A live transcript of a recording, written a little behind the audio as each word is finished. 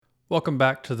Welcome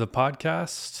back to the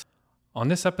podcast. On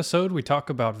this episode, we talk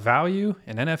about value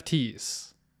and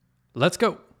NFTs. Let's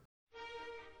go.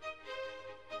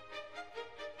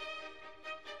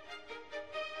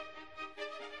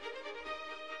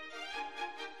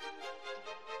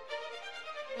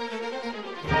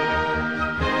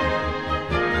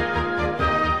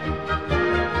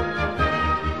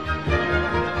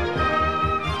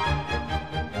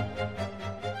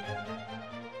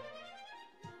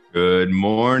 Good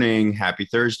morning. Happy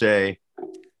Thursday.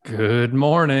 Good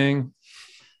morning.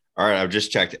 All right. I've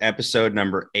just checked. Episode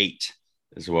number 8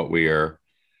 is what we are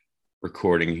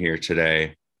recording here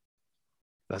today.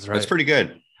 That's right. That's pretty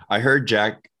good. I heard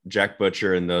Jack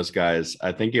Butcher and those guys.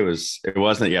 I think it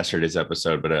wasn't yesterday's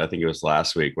episode, but I think it was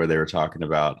last week where they were talking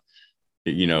about,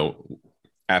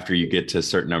 after you get to a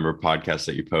certain number of podcasts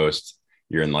that you post,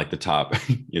 you're in like the top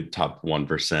 1%, top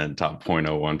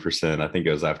 0.01%. I think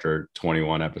it was after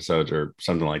 21 episodes or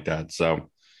something like that. So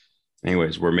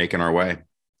anyways, we're making our way.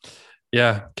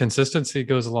 Yeah. Consistency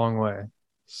goes a long way.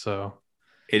 So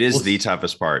it is the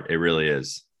toughest part. It really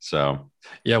is. So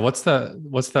yeah. What's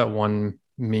that one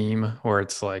meme where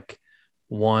it's like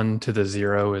 1 to the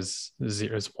 0 is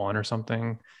 1 or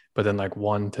something, but then like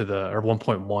 1 to the, or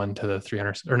 1.1 to the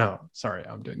 300, or no, sorry,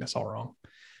 I'm doing this all wrong.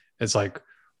 It's like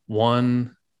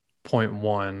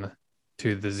 1.1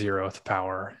 to the 0th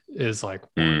power is like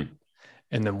 1.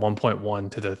 And then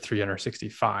 1.1 to the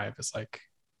 365 is like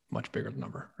much bigger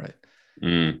number, right?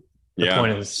 The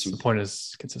point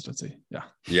is consistency. Yeah.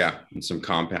 Yeah. And some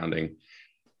compounding.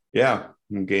 Yeah.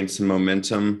 And gain some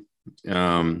momentum.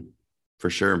 For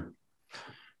sure.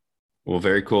 Well,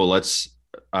 very cool. Let's,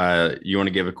 you want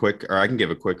to give a quick, or I can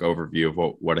give a quick overview of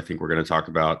what I think we're going to talk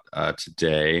about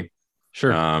today.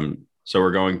 Sure. So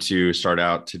we're going to start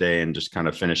out today and just kind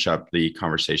of finish up the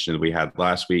conversation that we had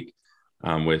last week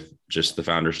with just the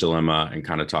founder's dilemma and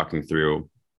kind of talking through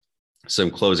some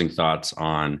closing thoughts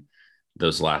on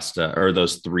those last or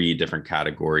those 3 different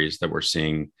categories that we're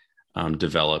seeing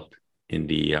develop in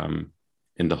the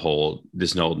whole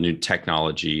this new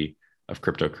technology of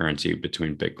cryptocurrency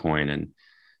between Bitcoin and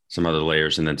some other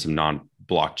layers, and then some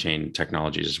non-blockchain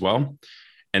technologies as well.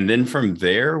 And then from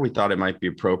there, we thought it might be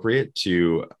appropriate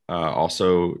to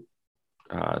also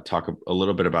talk a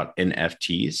little bit about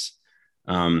NFTs,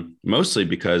 mostly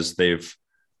because they've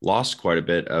lost quite a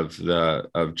bit of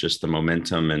just the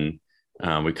momentum, and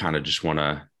we kind of just want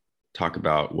to talk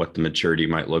about what the maturity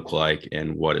might look like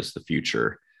and what is the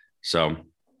future. So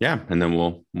yeah, and then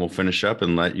we'll finish up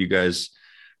and let you guys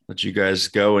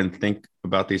go and think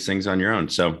about these things on your own.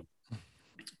 So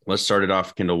let's start it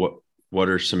off, Kendall. What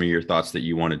are some of your thoughts that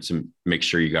you wanted to make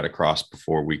sure you got across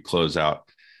before we close out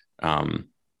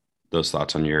those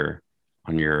thoughts on your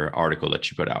article that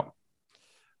you put out?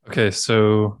 Okay.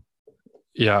 So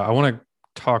yeah, I want to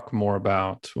talk more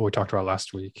about what we talked about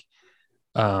last week.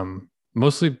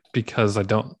 Mostly because I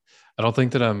don't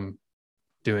think that I'm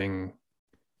doing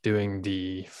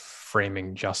the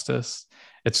framing justice.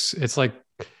 It's like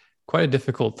quite a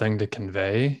difficult thing to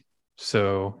convey.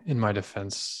 So in my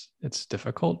defense, it's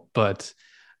difficult, but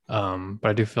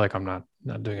I do feel like I'm not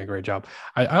doing a great job.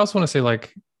 I also want to say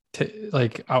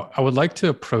I would like to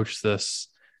approach this.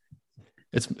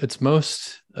 It's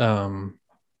most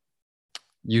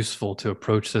useful to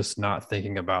approach this not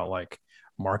thinking about like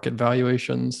market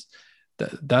valuations.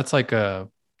 That's a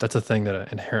thing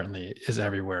that inherently is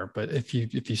everywhere. But if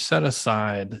you set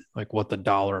aside like what the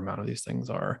dollar amount of these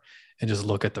things are and just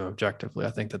look at them objectively,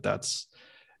 I think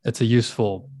it's a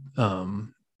useful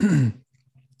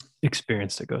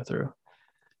experience to go through.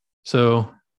 So,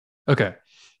 okay.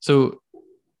 So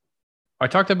I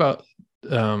talked about,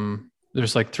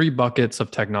 there's like 3 buckets of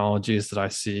technologies that I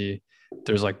see.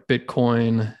 There's like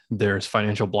Bitcoin, there's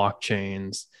financial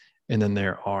blockchains, and then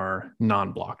there are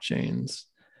non-blockchains.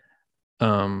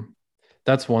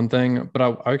 That's one thing, but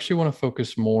I actually want to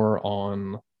focus more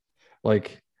on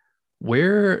like,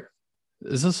 where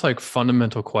is this like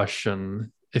fundamental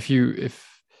question? If you're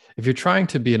trying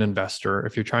to be an investor,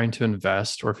 if you're trying to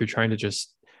invest, or if you're trying to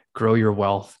just grow your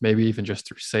wealth, maybe even just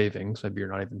through savings, maybe you're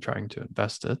not even trying to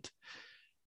invest it.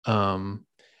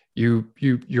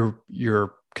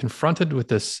 You're confronted with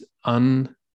this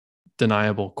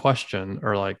undeniable question,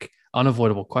 or like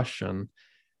unavoidable question,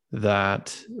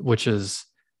 which is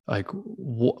like,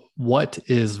 what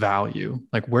is value?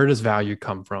 Like, where does value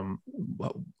come from?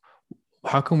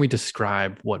 How can we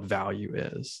describe what value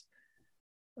is?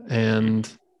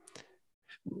 And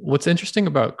what's interesting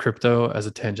about crypto as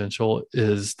a tangential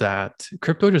is that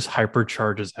crypto just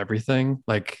hypercharges everything.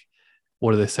 Like,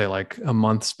 what do they say? Like a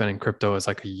month spent in crypto is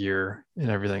like a year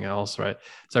in everything else, right?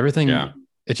 So everything,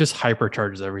 it just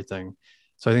hypercharges everything.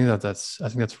 So I think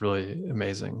that's really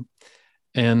amazing.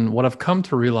 And what I've come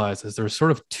to realize is there's sort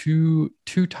of two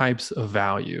types of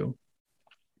value.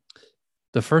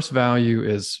 The first value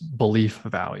is belief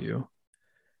value.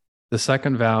 The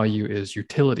second value is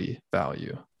utility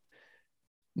value.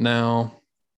 Now,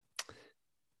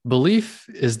 belief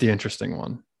is the interesting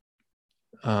one.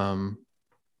 Um,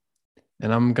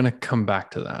 and I'm going to come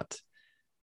back to that.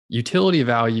 Utility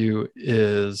value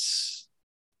is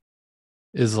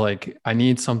like I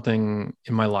need something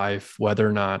in my life, whether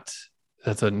or not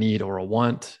that's a need or a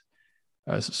want.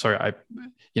 Sorry,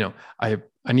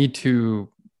 I need to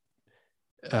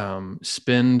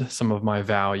spend some of my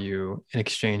value in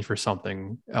exchange for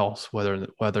something else,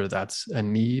 whether that's a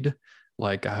need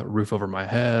like a roof over my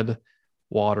head,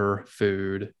 water,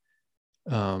 food,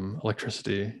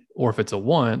 electricity, or if it's a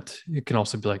want, it can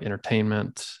also be like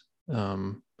entertainment.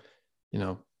 Um, you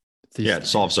know, these Yeah, it things.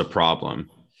 solves a problem.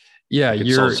 Yeah, Like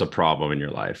it solves a problem in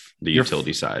your life, the you're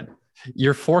utility side.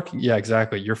 you're forking. Yeah,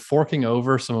 exactly. You're forking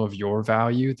over some of your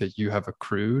value that you have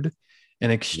accrued in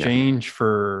Yeah. exchange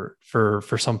for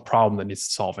some problem that needs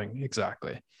solving.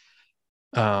 Exactly.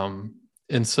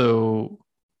 And so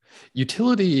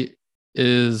utility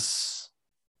is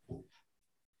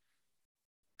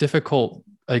difficult.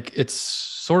 Like it's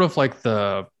sort of like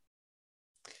the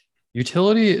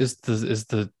utility is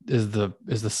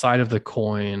the side of the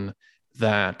coin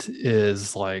that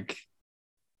is like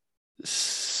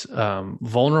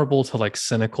vulnerable to like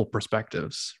cynical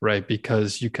perspectives, right?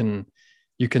 Because you can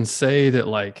say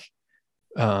that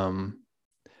um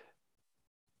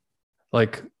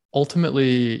like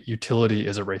ultimately utility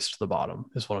is a race to the bottom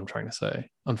is what I'm trying to say,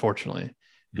 unfortunately,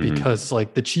 Mm-hmm. because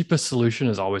like the cheapest solution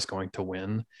is always going to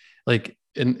win. Like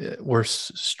and we're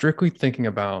strictly thinking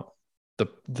about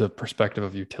the perspective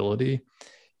of utility.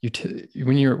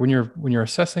 When you're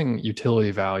assessing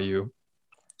utility value,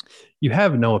 you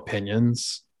have no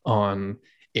opinions on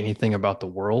anything about the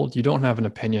world. You don't have an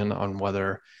opinion on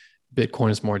whether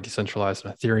Bitcoin is more decentralized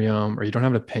than Ethereum, or you don't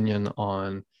have an opinion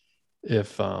on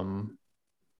if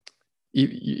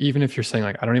even if you're saying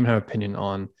like I don't even have an opinion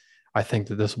on I think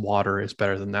that this water is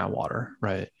better than that water,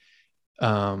 right?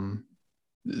 Um,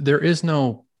 there is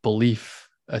no belief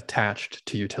attached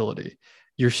to utility.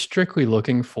 You're strictly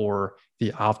looking for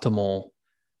the optimal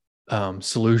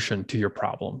solution to your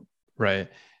problem, right?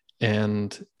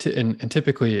 And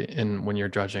typically in when you're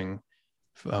judging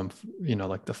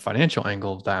like the financial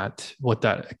angle of that, what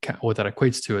that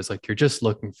equates to is like you're just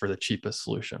looking for the cheapest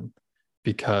solution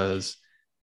because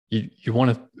you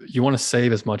want to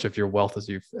save as much of your wealth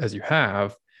as you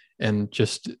have and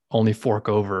just only fork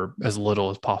over as little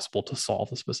as possible to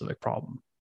solve a specific problem.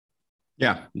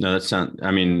 Yeah. No, that's not,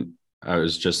 I mean,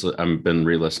 I've been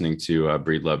re-listening to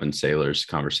Breed Love and Sailor's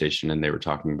conversation, and they were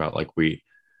talking about like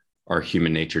our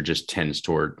human nature just tends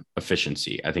toward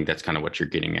efficiency. I think that's kind of what you're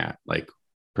getting at, like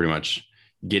pretty much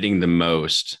getting the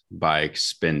most by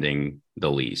spending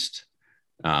the least,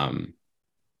 um,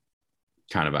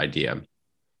 kind of idea.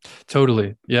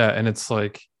 Totally. Yeah. And it's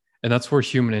like, and that's where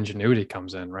human ingenuity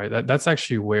comes in, right? That's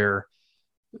actually where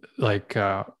like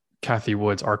Kathy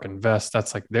Wood's Ark Invest,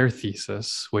 that's like their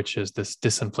thesis, which is this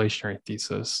disinflationary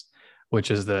thesis,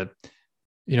 which is that,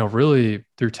 really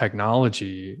through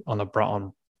technology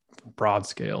on broad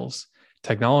scales,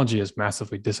 technology is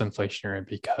massively disinflationary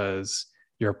because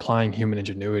you're applying human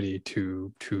ingenuity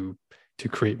to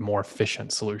create more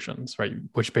efficient solutions, right?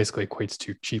 Which basically equates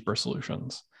to cheaper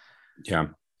solutions. Yeah.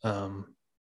 Um,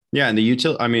 Yeah. And the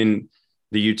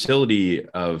utility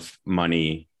of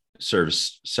money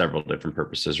serves several different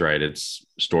purposes, right? It's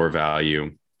store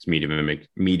value, it's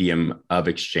medium of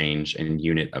exchange, and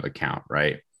unit of account,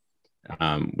 right?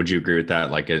 Would you agree with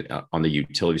that? Like on the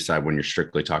utility side, when you're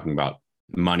strictly talking about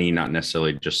money, not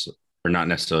necessarily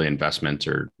investments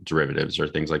or derivatives or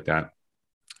things like that.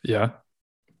 yeah,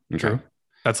 Okay. true.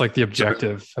 That's like the So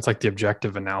objective. That's like the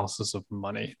objective analysis of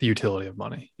money, the utility of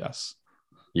money. Yes.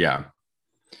 yeah,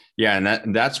 yeah,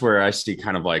 and that's where I see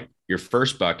kind of like your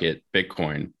first bucket,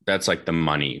 Bitcoin. That's like the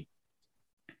money,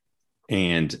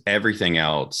 and everything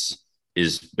else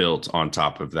is built on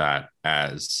top of that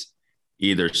as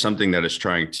either something that is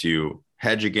trying to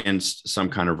hedge against some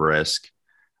kind of risk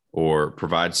or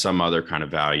provide some other kind of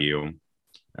value.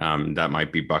 That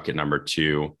might be bucket number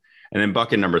two. And then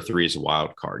bucket number three is a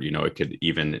wild card. It could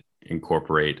even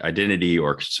incorporate identity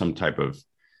or some type of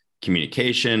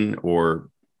communication, or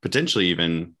potentially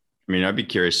even, I mean, I'd be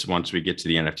curious once we get to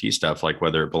the NFT stuff, like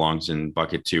whether it belongs in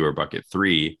bucket two or bucket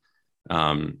three.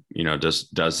 Does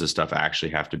this stuff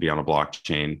actually have to be on a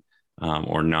blockchain,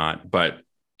 or not? But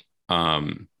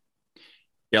um,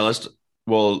 yeah,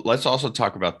 let's also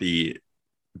talk about the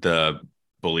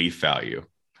belief value.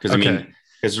 Because I Okay. mean,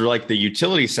 because like the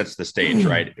utility sets the stage,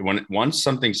 right? When once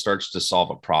something starts to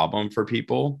solve a problem for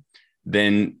people,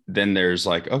 then there's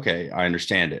like, okay, I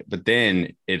understand it. But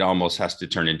then it almost has to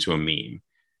turn into a meme.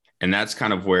 And that's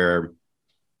kind of where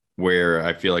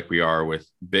I feel like we are with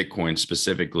Bitcoin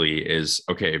specifically is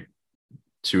okay,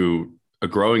 to a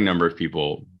growing number of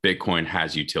people, Bitcoin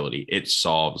has utility. It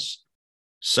solves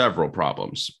several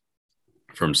problems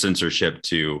from censorship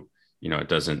to, it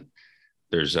doesn't,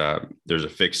 there's a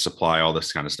fixed supply, all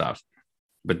this kind of stuff.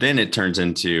 But then it turns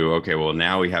into, okay, well,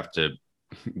 now we have to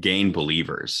gain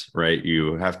believers, right?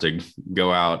 You have to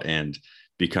go out and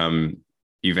become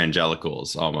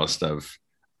evangelicals almost of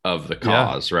the Yeah.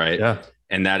 cause, right? Yeah.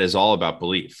 And that is all about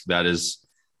belief. That is,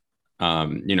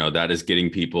 that is getting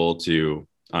people to,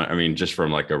 I mean, just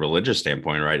from like a religious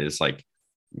standpoint, right? It's like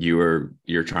you're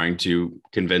trying to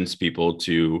convince people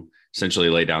to essentially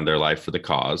lay down their life for the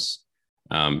cause,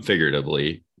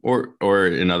 figuratively, or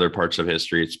in other parts of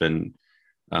history, it's been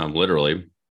literally,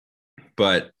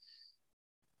 but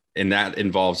and that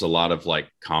involves a lot of like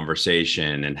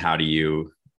conversation and how do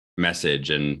you message,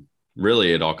 and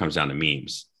really it all comes down to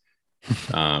memes.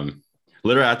 um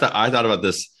Literally, I thought about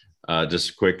this,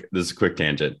 just quick, this is a quick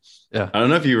tangent. Yeah. I don't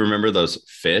know if you remember those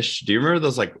fish. Do you remember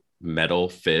those like metal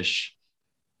fish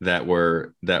that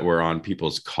were on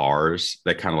people's cars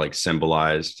that kind of like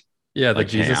symbolized Yeah. The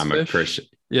like, hey, Jesus I'm a fish. Christian?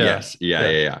 Yeah. Yes, yeah, Yeah.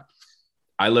 yeah, yeah.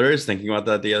 I literally was thinking about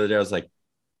that the other day. I was like,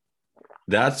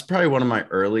 that's probably one of my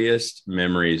earliest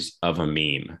memories of a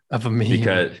meme. Of a meme.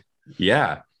 Because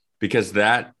yeah, because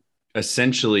that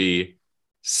essentially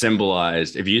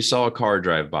symbolized, if you saw a car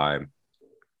drive by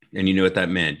and you knew what that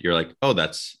meant, you're like, oh,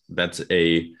 that's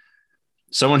a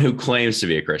someone who claims to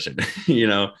be a Christian, you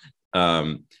know.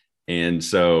 um and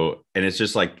it's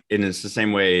just like, and it's the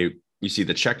same way you see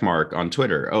the check mark on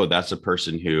Twitter. Oh, that's a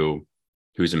person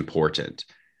who's important.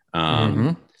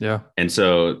 um Yeah. and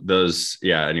so those,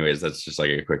 yeah, anyways, that's just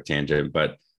like a quick tangent.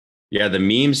 But yeah, the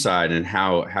meme side and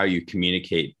how you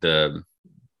communicate the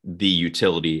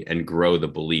utility and grow the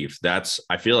belief, that's,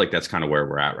 I feel like that's kind of where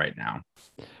we're at right now.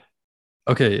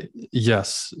 Okay.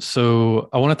 Yes. So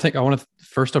I want to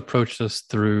first approach this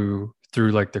through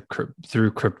like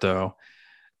through crypto.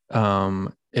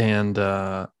 And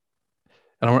I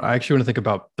actually want to think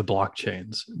about the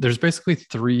blockchains. There's basically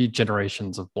three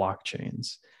generations of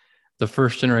blockchains. The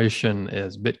first generation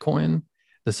is Bitcoin.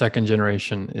 The second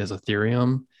generation is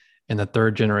Ethereum. And the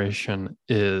third generation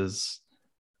is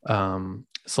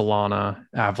Solana,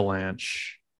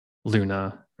 Avalanche,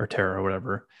 Luna, or Terra, or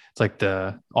whatever. It's like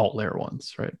the alt layer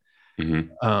ones, right?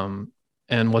 Mm-hmm. Um,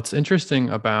 and what's interesting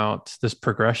about this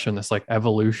progression, this like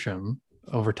evolution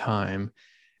over time,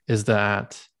 is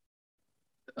that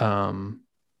um,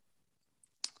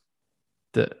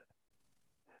 the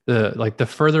the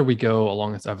further we go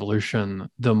along this evolution,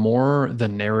 the more the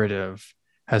narrative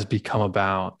has become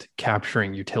about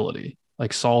capturing utility,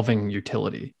 like solving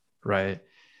utility, right?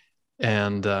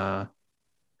 And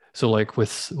so like with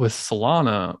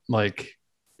Solana, like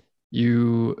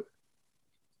you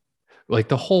like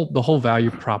the whole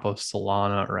value prop of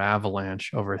Solana or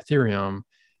Avalanche over Ethereum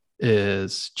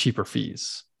is cheaper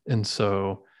fees. And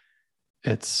so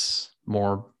it's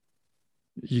more,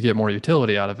 you get more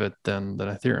utility out of it than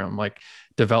Ethereum. Like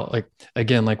develop, like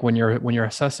again, like when you're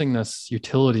assessing this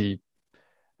utility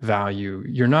value,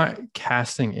 you're not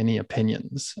casting any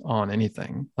opinions on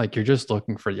anything. Like you're just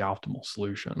looking for the optimal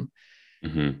solution.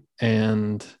 Mm-hmm.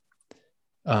 And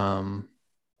um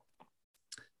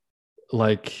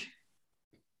like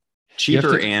you have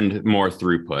Cheaper to, and more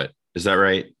throughput, is that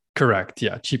right? correct,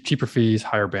 yeah, cheaper fees,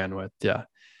 higher bandwidth, yeah.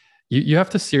 You have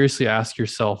to seriously ask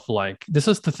yourself, like, this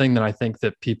is the thing that I think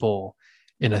that people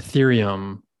in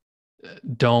Ethereum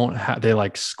don't have, they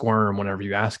like squirm whenever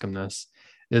you ask them this,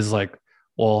 is like,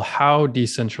 well, how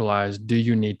decentralized do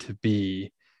you need to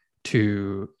be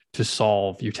to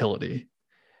solve utility?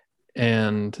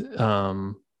 And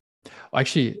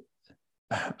actually,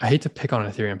 I hate to pick on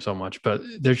Ethereum so much, but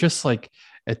they're just like,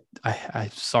 I'm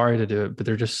sorry to do it, but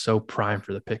they're just so prime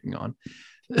for the picking on.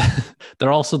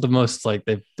 They're also the most like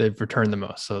they've returned the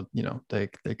most, so they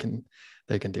can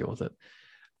deal with it.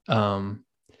 Um,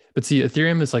 but see,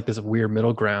 Ethereum is like this weird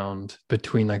middle ground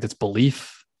between like this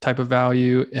belief type of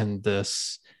value and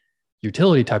this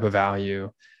utility type of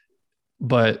value.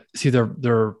 But see, they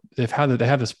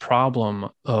have this problem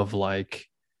of like,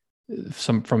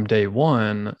 some from day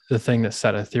one, the thing that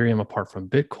set Ethereum apart from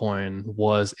Bitcoin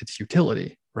was its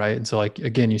utility, right? And so like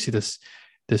again, you see this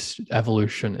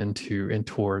evolution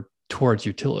towards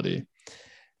utility.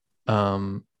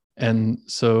 And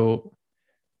so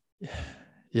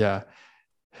yeah.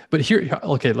 But here,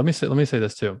 okay, let me say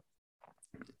this too.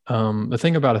 The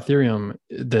thing about Ethereum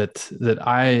that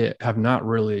I have not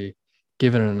really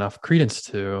given enough credence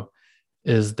to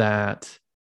is that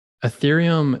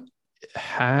Ethereum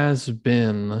has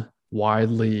been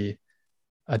widely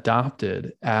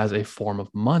adopted as a form of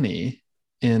money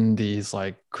in these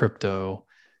like crypto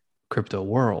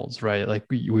worlds, right? Like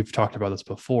we've talked about this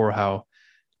before, how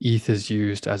ETH is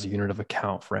used as a unit of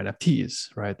account for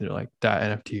NFTs, right? They're like that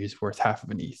NFT is worth half of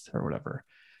an ETH or whatever.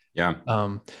 Yeah.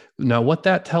 Um, Now, what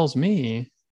that tells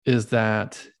me is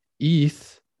that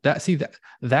ETH,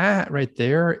 that right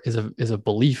there is a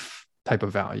belief type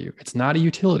of value. It's not a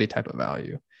utility type of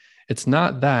value. It's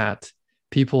not that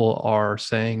people are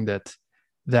saying that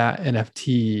that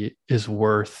NFT is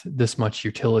worth this much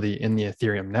utility in the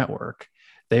Ethereum network.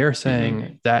 They are Mm-hmm.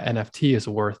 saying that NFT is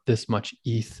worth this much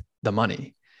ETH, the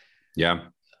money. Yeah.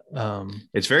 Um,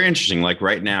 It's very interesting. Like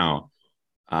right now,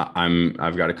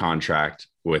 I've got a contract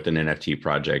with an NFT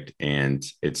project, and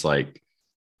it's like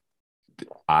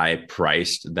I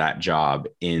priced that job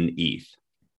in ETH.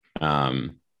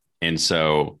 Um, and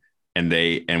so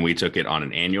and we took it on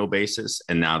an annual basis,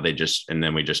 and now and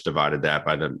then we just divided that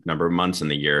by the number of months in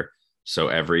the year. So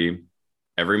every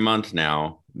month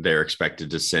now they're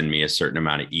expected to send me a certain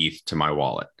amount of ETH to my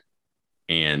wallet.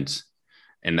 And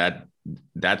and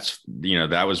that's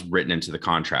that was written into the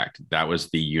contract. That was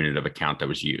the unit of account that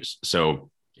was used. So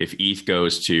if ETH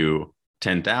goes to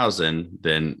 10,000,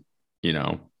 then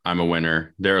I'm a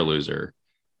winner, they're a loser.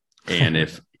 And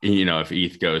if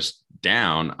ETH goes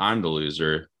down, I'm the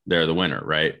loser, they're the winner,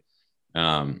 right?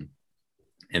 um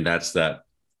and that's the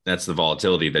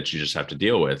volatility that you just have to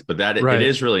deal with. But that it right.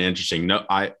 is really interesting.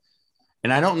 I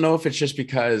don't know if it's just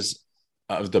because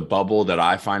of the bubble that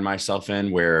I find myself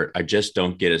in, where I just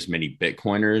don't get as many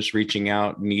Bitcoiners reaching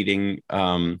out, needing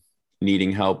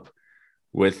help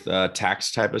with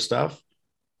tax type of stuff.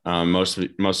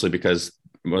 Mostly because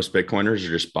most Bitcoiners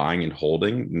are just buying and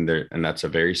holding, and that's a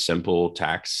very simple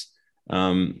tax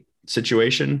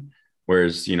situation.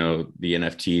 Whereas the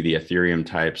NFT, the Ethereum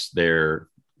types, they're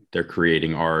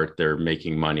creating art, they're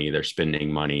making money, they're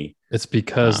spending money. It's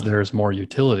because Um, there's more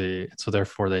utility, so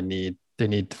therefore they need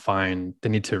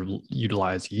to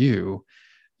utilize you.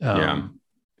 yeah, Um,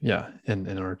 yeah,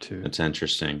 in order to that's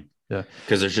interesting. yeah.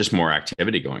 Because there's just more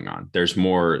activity going on. There's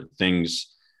more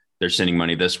things. They're sending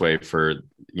money this way for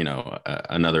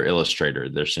another illustrator.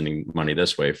 They're sending money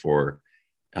this way for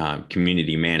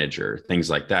community manager, things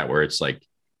like that, where it's like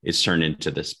it's turned into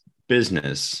this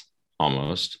business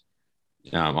almost,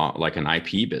 like an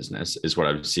IP business is what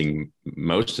I'm seeing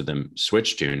most of them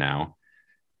switch to now.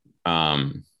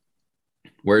 Um,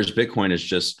 Whereas Bitcoin is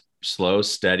just slow,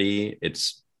 steady.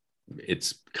 It's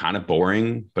kind of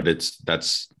boring, but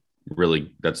that's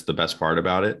the best part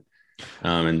about it.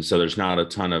 And so there's not a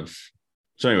ton of.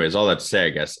 So, anyways, all that to say,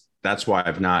 I guess that's why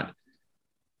I've not.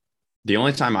 The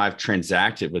only time I've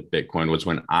transacted with Bitcoin was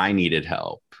when I needed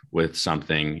help with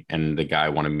something, and the guy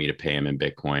wanted me to pay him in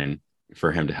Bitcoin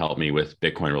for him to help me with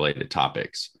Bitcoin related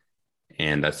topics.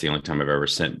 And that's the only time I've ever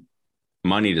sent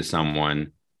money to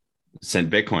someone, sent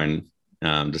Bitcoin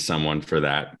to someone for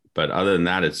that. But other than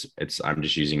that, it's I'm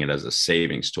just using it as a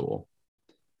savings tool.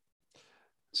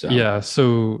 So Yeah,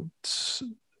 so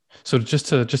just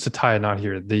to tie a knot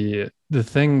here, the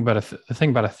thing about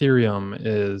Ethereum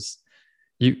is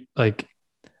you like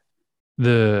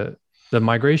the the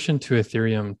migration to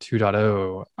Ethereum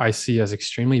 2.0 I see as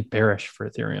extremely bearish for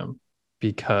Ethereum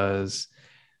because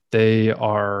they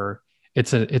are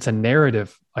it's a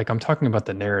narrative, like I'm talking about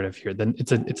the narrative here. Then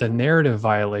it's a narrative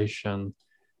violation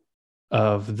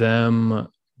of them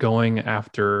going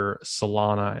after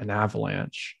Solana and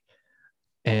Avalanche.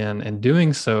 And in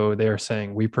doing so, they are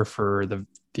saying we prefer the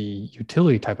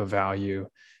utility type of value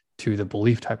to the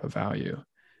belief type of value.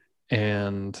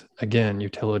 And again,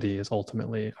 utility is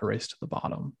ultimately a race to the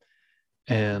bottom.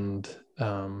 And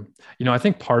I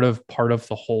think part of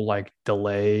the whole like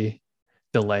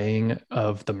delaying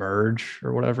of the merge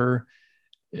or whatever,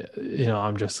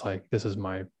 I'm just like, this is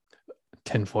my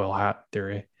tinfoil hat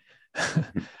theory,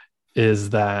 is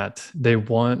that they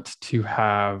want to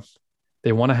have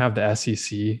the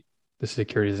SEC, the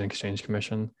Securities and Exchange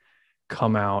Commission,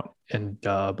 come out and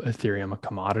dub Ethereum a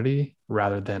commodity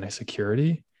rather than a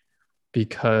security,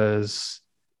 because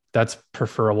that's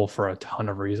preferable for a ton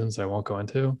of reasons I won't go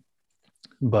into.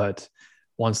 But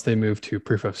once they move to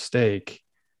proof of stake,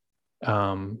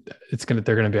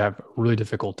 they're gonna have a really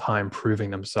difficult time proving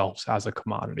themselves as a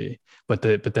commodity. But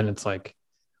then it's like,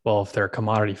 well, if they're a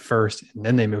commodity first and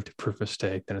then they move to proof of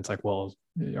stake, then it's like, well,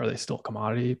 are they still a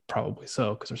commodity? Probably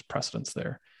so, because there's precedence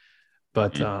there.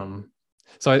 But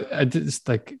so I just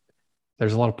like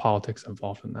there's a lot of politics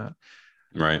involved in that.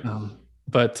 right. Um,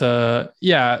 But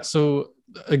yeah, so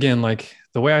again, like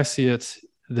the way I see it,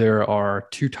 there are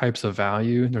two types of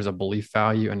value. There's a belief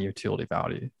value and utility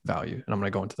value. And I'm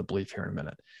going to go into the belief here in a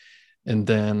minute. And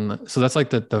then so that's like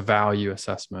the value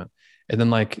assessment. And then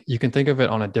like you can think of it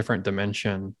on a different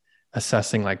dimension,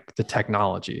 assessing like the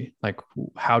technology. Like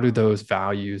how do those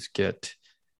values get,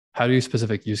 how do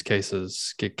specific use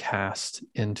cases get cast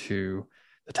into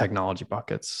the technology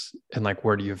buckets, and like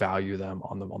where do you value them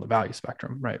on the value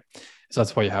spectrum, right? So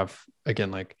that's why you have,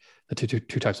 again, like the two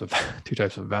types of two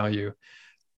types of value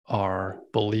are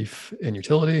belief and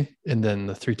utility, and then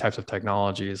the three types of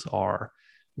technologies are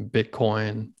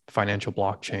Bitcoin, financial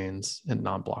blockchains, and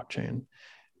non-blockchain.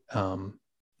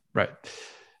 Right.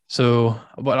 So,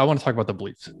 but I want to talk about the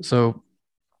beliefs. So,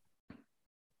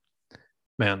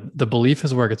 man, the belief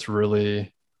is where it gets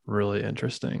really, really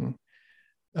interesting.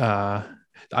 Uh,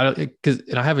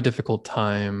 and I have a difficult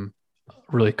time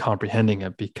really comprehending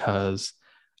it because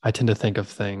I tend to think of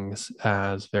things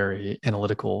as very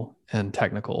analytical and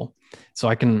technical. So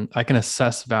I can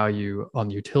assess value on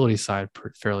the utility side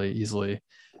fairly easily.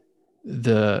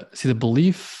 The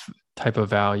belief type of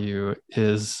value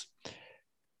is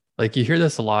like you hear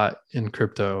this a lot in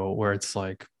crypto where it's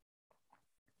like,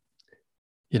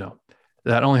 you know,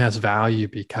 that only has value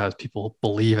because people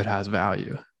believe it has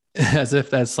value. As if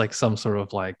that's like some sort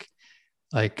of like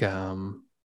they're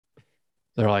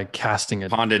like casting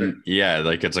it. Yeah,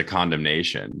 like it's a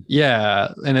condemnation.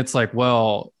 Yeah, and it's like,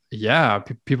 well, yeah,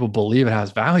 people believe it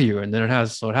has value, and then it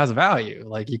has value.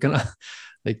 Like you can,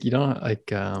 like you don't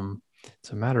like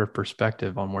it's a matter of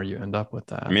perspective on where you end up with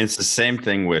I that. mean, it's the same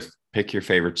thing with pick your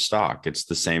favorite stock. It's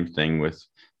the same thing with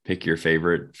pick your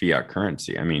favorite fiat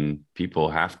currency. I mean, people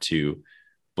have to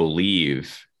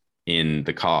believe in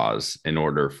the cause in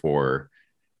order for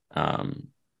um,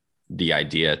 the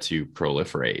idea to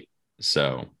proliferate.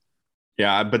 So,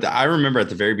 yeah, but I remember at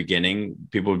the very beginning,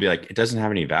 people would be like, it doesn't have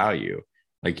any value.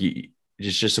 Like,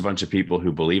 it's just a bunch of people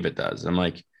who believe it does. I'm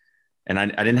like, and I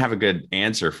didn't have a good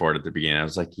answer for it at the beginning. I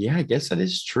was like, yeah, I guess that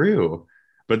is true.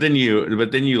 But then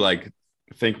you like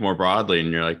think more broadly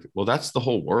and you're like, well, that's the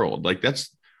whole world. Like, that's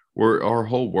where our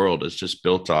whole world is just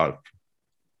built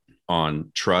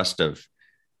on trust of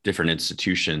different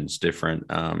institutions, different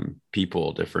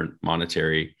people, different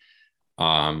monetary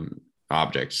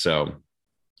objects. So,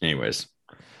 anyways,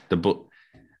 the book,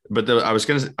 but I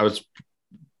was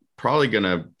probably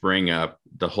gonna bring up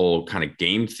the whole kind of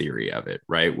game theory of it,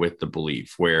 right? With the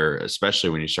belief, where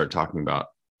especially when you start talking about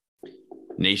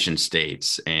nation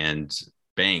states and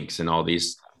banks and all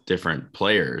these different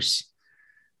players,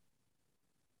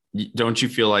 don't you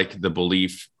feel like the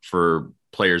belief for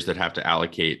players that have to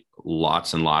allocate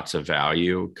lots and lots of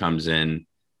value comes in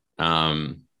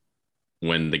um,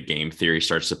 when the game theory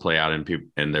starts to play out and people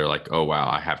and they're like, oh wow,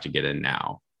 I have to get in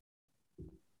now.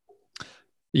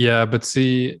 Yeah, but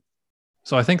see,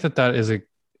 so I think that is a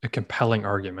compelling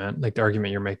argument. Like the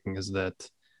argument you're making is that,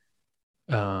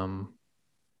 um,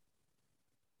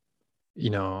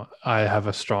 I have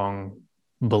a strong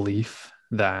belief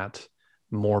that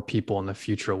more people in the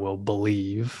future will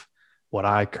believe what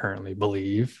I currently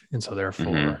believe, and so therefore,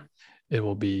 Mm-hmm.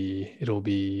 it'll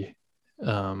be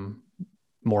um,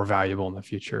 more valuable in the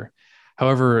future.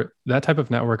 However, that type of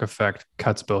network effect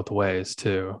cuts both ways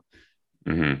too.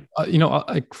 Mm-hmm.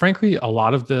 Like frankly, a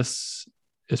lot of this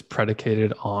is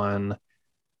predicated on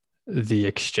the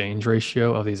exchange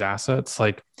ratio of these assets.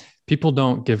 Like people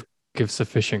don't give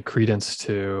sufficient credence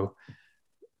to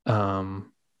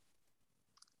um,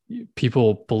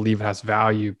 people believe it has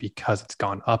value because it's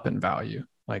gone up in value.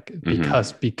 Like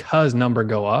Mm-hmm. because number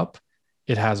go up,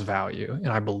 it has value, and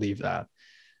I believe that.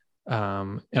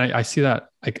 And I see that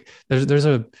like there's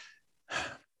a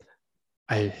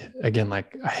I again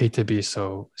like I hate to be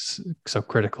so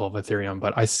critical of Ethereum,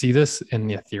 but I see this in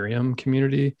the Ethereum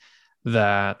community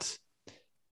that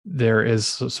there is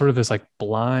sort of this like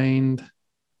blind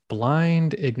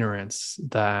ignorance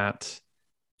that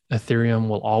Ethereum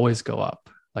will always go up,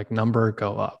 like number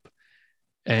go up.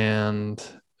 And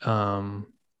um,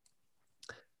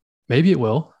 maybe it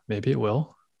will.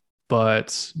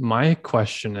 But my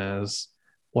question is,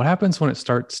 what happens when it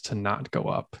starts to not go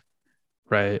up,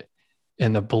 right?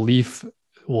 And the belief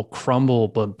will crumble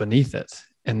beneath it.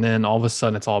 And then all of a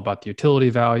sudden it's all about the utility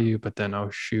value, but then, oh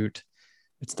shoot,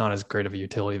 it's not as great of a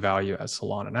utility value as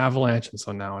Solana and Avalanche. And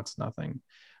so now it's nothing,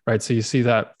 right? So you see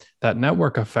that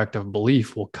network effect of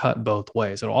belief will cut both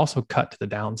ways. It'll also cut to the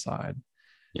downside.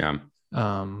 Yeah.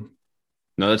 Um,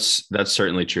 No, that's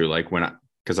certainly true. Like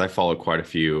because I follow quite a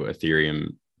few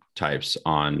Ethereum types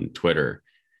on Twitter,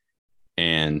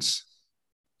 and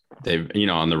they've,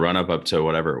 on the run up to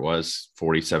whatever it was,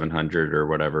 4,700 or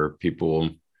whatever, people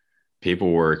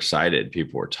were excited,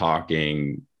 people were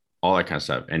talking, all that kind of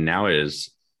stuff. And now it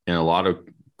is in a lot of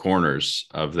corners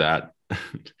of that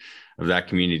of that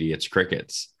community, it's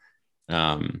crickets.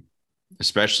 Um,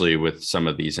 Especially with some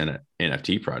of these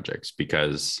NFT projects,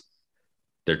 because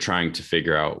they're trying to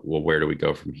figure out, well, where do we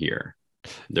go from here?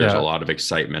 There's a Yeah, lot of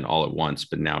excitement all at once,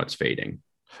 but now it's fading.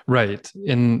 right.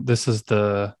 And this is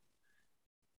the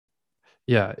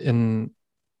yeah, in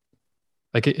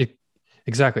like it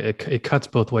exactly it cuts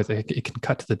both ways. It can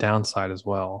cut to the downside as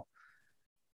well.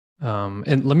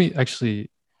 And let me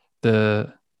actually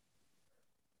the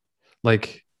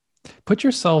like put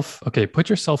yourself in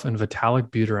Vitalik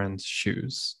Buterin's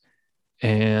shoes,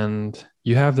 and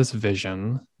you have this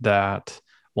vision that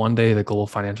one day the global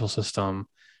financial system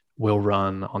will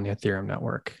run on the Ethereum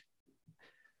network.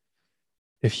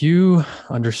 If you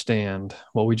understand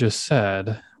what we just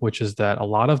said, which is that a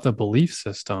lot of the belief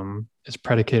system is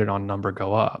predicated on number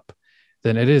go up,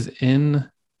 then it is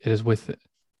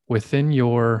within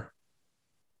your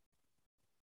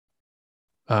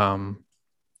um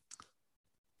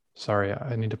sorry,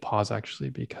 I need to pause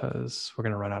actually because we're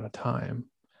going to run out of time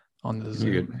on the You're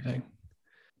Zoom good. meeting.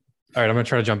 All right, I'm going to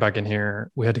try to jump back in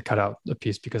here. We had to cut out a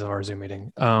piece because of our Zoom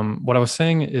meeting. What I was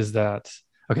saying is that,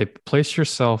 okay, place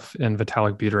yourself in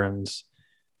Vitalik Buterin's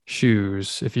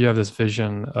shoes. If you have this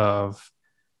vision of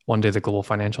one day the global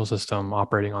financial system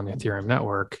operating on the Ethereum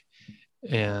network,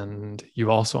 and you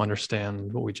also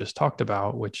understand what we just talked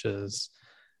about, which is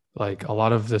like a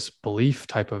lot of this belief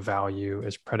type of value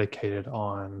is predicated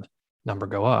on number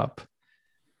go up,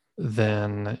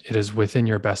 then it is within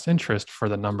your best interest for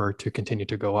the number to continue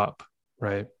to go up,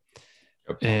 right?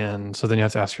 Yep. And so then you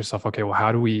have to ask yourself, okay, well,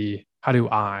 how do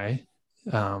I,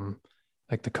 um,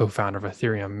 like the co-founder of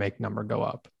Ethereum, make number go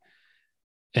up?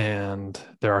 And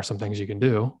there are some things you can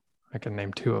do. I can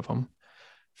name two of them.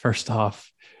 First off,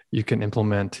 you can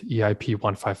implement EIP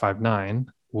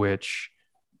 1559, which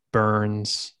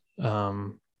burns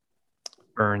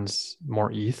burns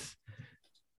more ETH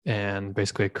and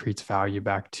basically accretes value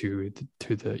back to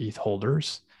the ETH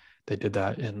holders. They did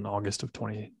that in August of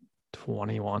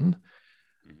 2021.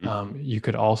 Mm-hmm. You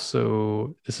could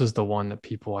also, this is the one that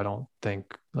people, I don't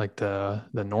think, like the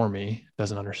normie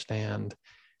doesn't understand,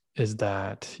 is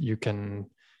that you can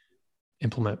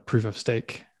implement proof of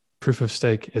stake. Proof of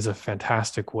stake is a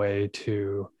fantastic way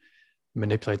to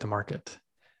manipulate the market.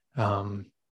 Um,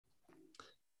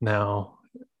 Now,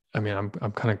 I mean, I'm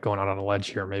kind of going out on a ledge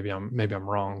here. Maybe I'm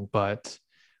wrong, but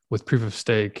with proof of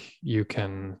stake, you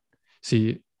can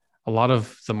see a lot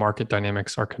of the market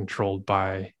dynamics are controlled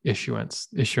by issuance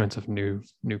of new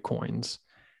coins.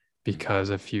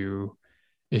 Because if you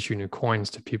issue new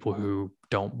coins to people who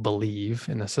don't believe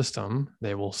in the system,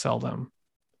 they will sell them.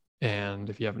 And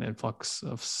if you have an influx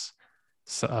of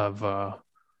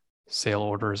sale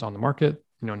orders on the market,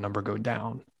 number go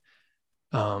down.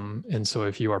 And so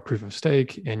if you are proof of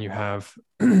stake and you have,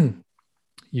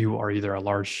 you are either a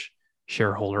large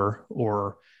shareholder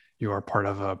or you are part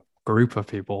of a group of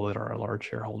people that are a large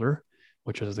shareholder,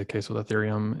 which is the case with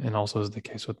Ethereum and also is the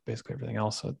case with basically everything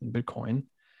else in Bitcoin,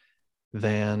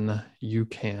 then you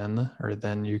can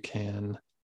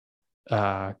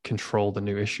control the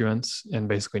new issuance and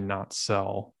basically not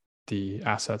sell the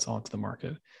assets onto the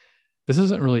market. This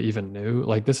isn't really even new.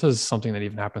 Like this is something that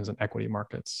even happens in equity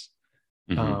markets.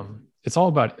 Mm-hmm. It's all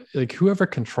about like whoever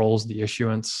controls the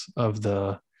issuance of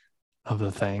the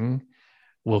thing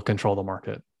will control the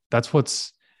market. That's what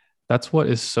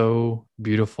is so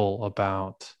beautiful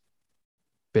about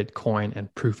Bitcoin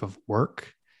and proof of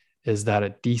work, is that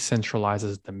it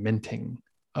decentralizes the minting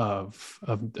of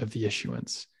the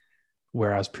issuance,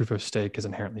 whereas proof of stake is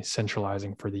inherently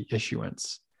centralizing for the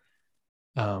issuance.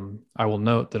 I will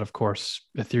note that, of course,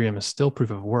 Ethereum is still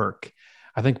proof of work.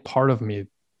 I think part of me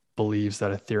believes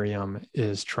that Ethereum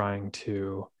is trying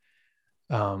to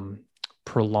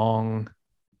prolong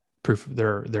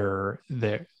their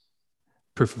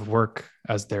proof of work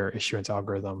as their issuance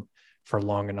algorithm for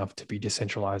long enough to be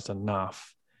decentralized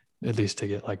enough, at least to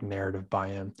get like narrative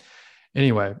buy-in.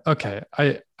 Anyway, okay,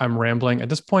 I'm rambling at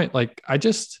this point. Like I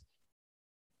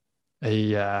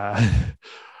I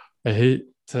hate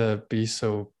to be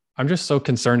so. I'm just so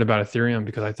concerned about Ethereum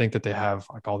because I think that they have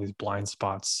like all these blind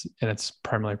spots and it's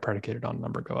primarily predicated on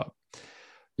number go up.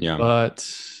 Yeah. But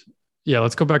yeah,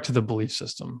 let's go back to the belief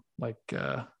system. Like,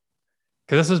 because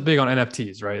this is big on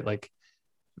NFTs, right? Like,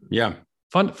 Yeah.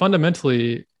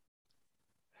 fundamentally,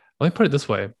 let me put it this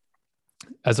way: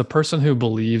 as a person who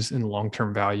believes in the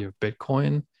long-term value of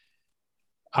Bitcoin,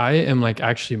 I am like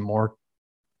actually more.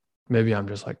 Maybe I'm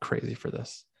just like crazy for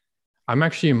this. I'm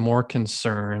actually more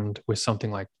concerned with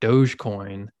something like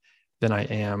Dogecoin than I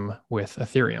am with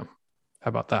Ethereum. How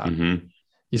about that? Mm-hmm.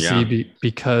 You see, Yeah.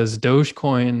 because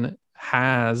Dogecoin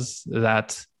has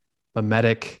that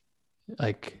mimetic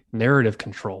like narrative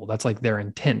control. That's like their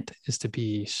intent is to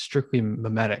be strictly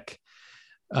mimetic.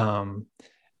 Um,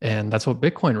 and that's what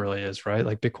Bitcoin really is, right?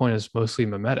 Like Bitcoin is mostly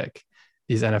mimetic.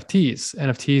 These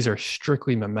NFTs are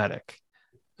strictly mimetic.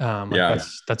 Like Yeah.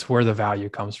 that's where the value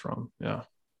comes from. Yeah.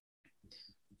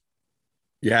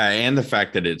 Yeah. And the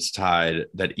fact that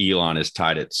that Elon has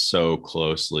tied it so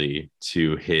closely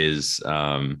to his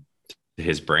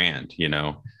brand,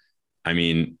 I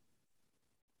mean,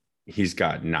 he's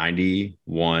got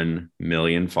 91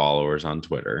 million followers on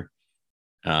Twitter.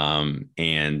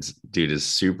 And dude is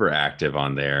super active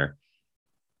on there.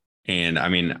 And I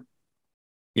mean,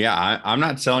 yeah, I'm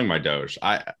not selling my Doge.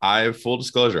 I full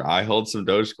disclosure, I hold some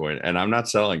Dogecoin and I'm not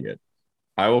selling it.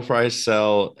 I will probably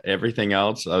sell everything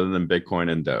else other than Bitcoin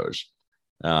and Doge.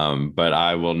 But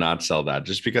I will not sell that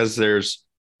just because there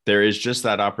is just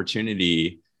that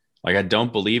opportunity. Like I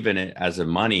don't believe in it as a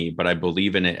money, but I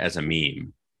believe in it as a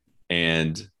meme.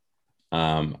 And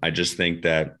I just think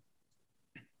that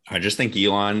I just think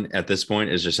Elon at this point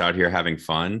is just out here having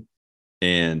fun.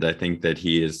 And I think that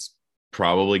he is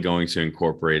probably going to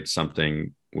incorporate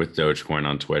something with Dogecoin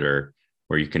on Twitter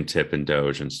where you can tip in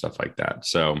Doge and stuff like that.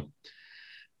 So,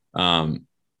 um,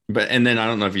 but and then I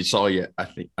don't know if you saw yet. I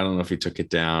don't know if he took it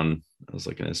down. I was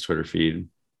looking at his Twitter feed.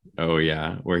 Oh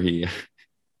yeah, where he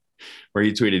where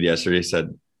he tweeted yesterday, he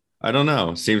said, I don't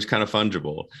know, seems kind of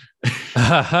fungible.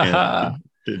 And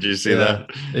did you see Yeah. that?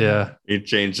 Yeah. He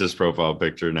changed his profile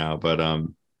picture now, but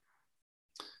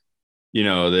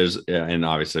there's and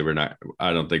obviously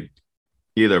I don't think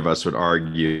either of us would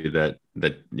argue that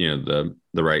the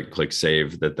right click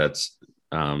save that's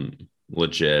um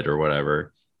legit or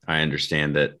whatever. I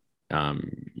understand that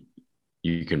um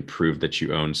you can prove that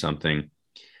you own something,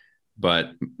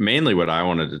 but mainly what I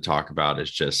wanted to talk about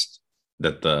is just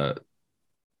that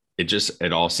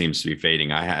it all seems to be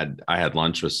fading. I had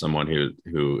lunch with someone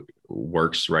who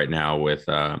works right now with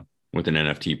an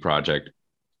NFT project,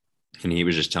 and he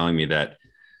was just telling me that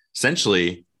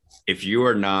essentially, if you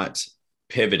are not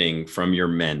pivoting from your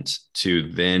mint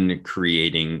to then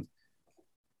creating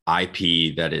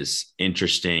IP that is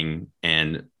interesting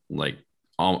and like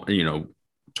all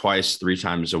twice, three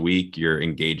times a week, you're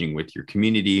engaging with your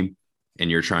community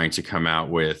and you're trying to come out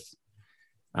with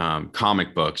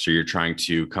comic books, or you're trying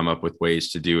to come up with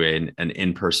ways to do an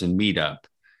in-person meetup.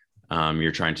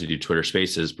 You're trying to do Twitter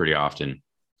Spaces pretty often.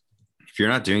 If you're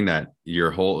not doing that,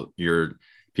 your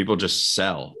people just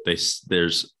sell.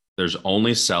 There's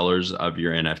only sellers of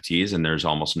your NFTs, and there's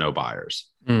almost no buyers.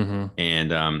 Mm-hmm.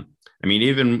 And I mean,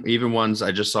 even ones,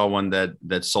 I just saw one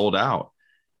that sold out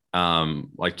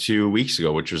like 2 weeks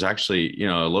ago, which was actually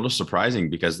a little surprising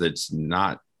because it's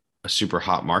not a super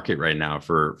hot market right now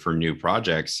for new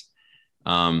projects.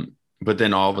 But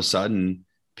then all of a sudden,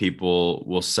 people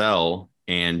will sell,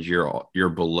 and you're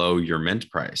below your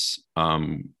mint price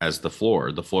as the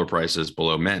floor. The floor price is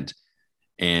below mint,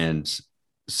 and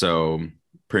so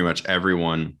pretty much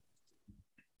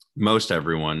most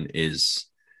everyone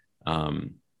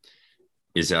um,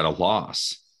 is at a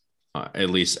loss,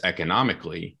 at least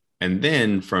economically. And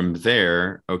then from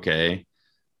there, okay,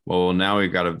 well, now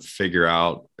we've got to figure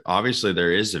out, obviously,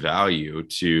 there is a value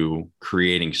to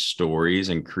creating stories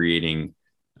and creating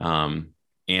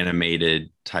animated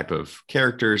type of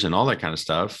characters and all that kind of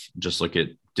stuff. Just look at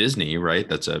Disney, right?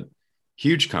 That's a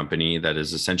huge company that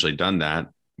has essentially done that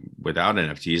without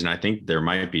NFTs. And I think there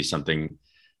might be some kind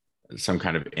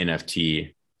of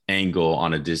NFT angle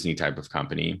on a Disney type of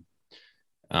company.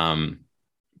 But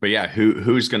yeah,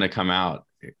 who's going to come out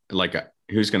like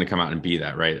who's going to come out and be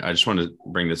that, right? I just want to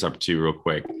bring this up to you real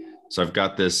quick. So I've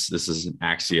got this is an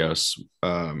Axios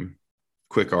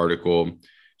quick article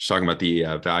just talking about the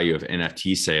value of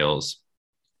NFT sales,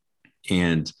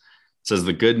 and it says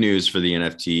the good news for the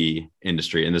NFT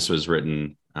industry, and this was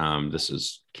written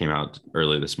came out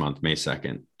early this month, May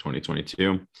 2nd,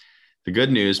 2022. The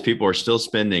good news, people are still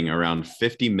spending around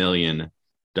 $50 million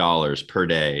per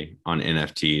day on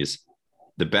NFTs.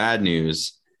 The bad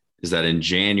news is that in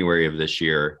January of this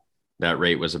year, that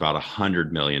rate was about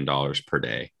 $100 million per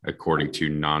day, according to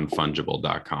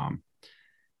nonfungible.com.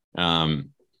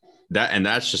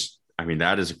 That's just, I mean,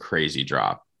 that is a crazy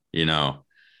drop,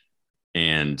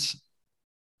 And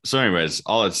so anyways,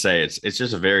 all I'd say, it's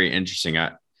just a very interesting,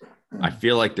 I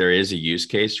feel like there is a use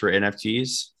case for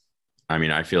NFTs. I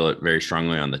mean, I feel it very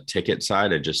strongly on the ticket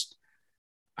side.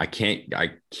 I can't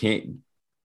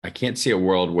see a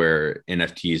world where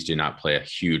NFTs do not play a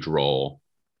huge role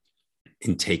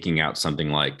in taking out something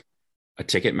like a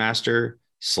Ticketmaster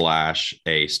slash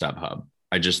a StubHub.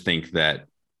 I just think that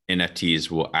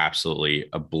NFTs will absolutely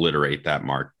obliterate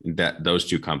that those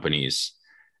two companies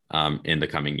in the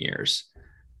coming years.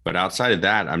 But outside of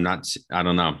that, I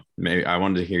don't know. Maybe I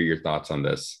wanted to hear your thoughts on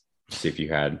this, see if you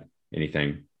had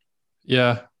anything.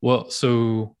 Yeah. Well,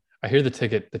 so I hear the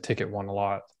ticket one a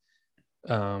lot.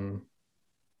 Um,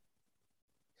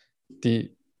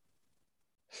 the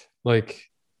like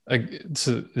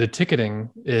so the ticketing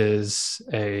is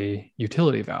a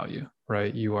utility value,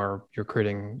 right? You're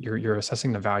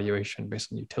assessing the valuation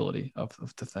based on utility of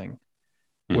the thing.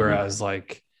 Mm-hmm. Whereas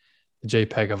like the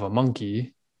JPEG of a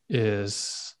monkey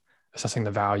is assessing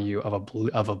the value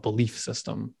of a belief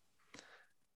system.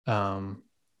 Um,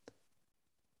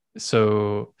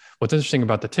 so what's interesting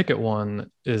about the ticket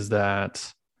one is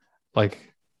that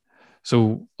like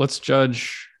so let's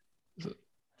judge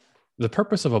the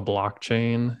purpose of a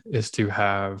blockchain is to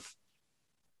have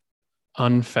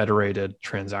unfederated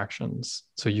transactions.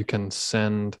 So you can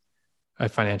send a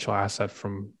financial asset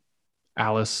from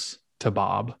Alice to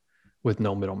Bob with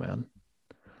no middleman.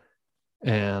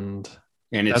 And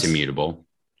And it's that's, immutable,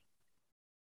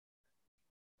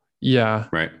 yeah,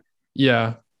 right?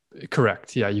 yeah,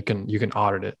 correct. Yeah, you can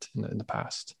audit it in the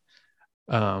past.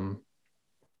 Um,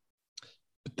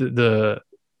 the,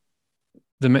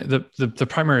 the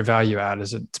primary value add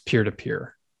is it's peer to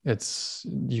peer. It's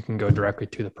you can go directly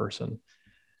to the person.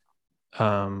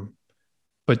 Um,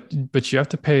 but you have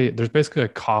to pay. There's basically a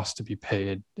cost to be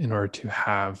paid in order to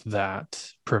have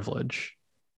that privilege.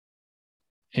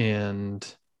 And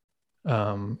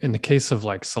in the case of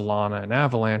like Solana and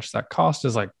Avalanche, that cost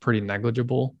is like pretty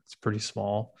negligible. It's pretty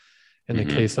small. In the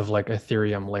Mm-hmm. case of like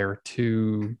Ethereum layer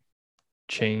two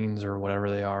chains or whatever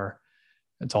they are,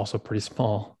 it's also pretty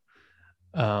small.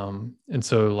 And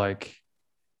so like,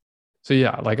 so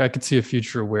yeah, like I could see a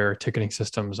future where ticketing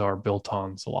systems are built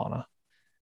on Solana.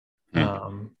 Mm-hmm.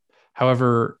 Um,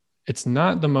 However, it's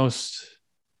not the most,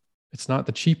 it's not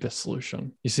the cheapest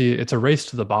solution. You see, it's a race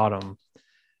to the bottom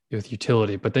with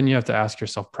utility, but then you have to ask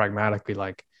yourself pragmatically,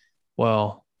 like,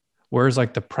 well, where's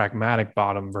like the pragmatic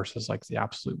bottom versus like the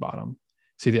absolute bottom?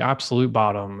 See, the absolute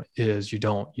bottom is you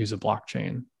don't use a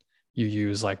blockchain. You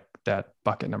use like that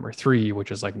bucket number three,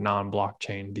 which is like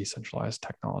non-blockchain decentralized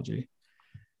technology.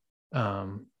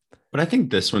 Um, But I think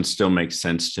this one still makes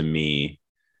sense to me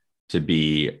to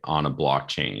be on a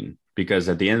blockchain because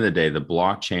at the end of the day, the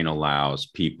blockchain allows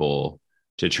people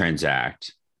to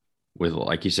transact with,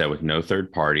 like you said, with no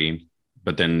third party.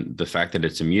 But then the fact that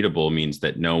it's immutable means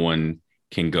that no one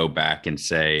can go back and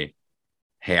say,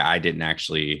 "Hey, I didn't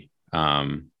actually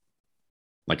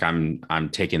like I'm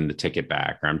taking the ticket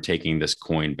back, or I'm taking this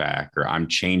coin back, or I'm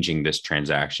changing this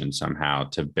transaction somehow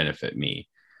to benefit me."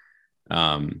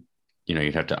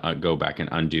 You'd have to go back and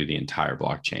undo the entire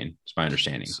blockchain. It's my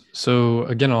understanding. so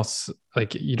again,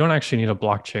 like you don't actually need a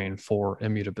blockchain for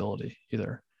immutability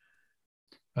either.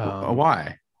 Um,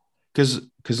 Why?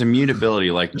 Because immutability,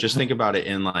 like just think about it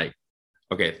in like,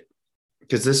 okay,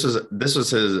 because this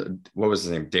was his, what was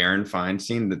his name, Darren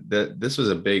Feinstein. That this was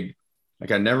a big,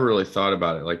 like I never really thought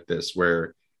about it like this,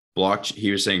 where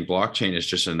he was saying blockchain is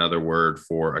just another word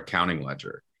for accounting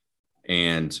ledger,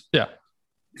 and yeah,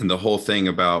 and the whole thing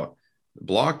about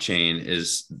blockchain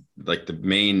is like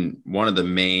one of the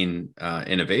main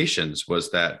innovations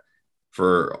was that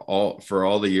for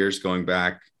all the years going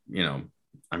back,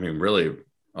 I mean, really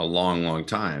a long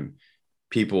time,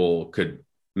 people could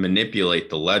manipulate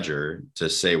the ledger to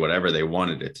say whatever they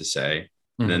wanted it to say.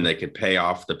 And then mm-hmm. they could pay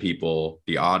off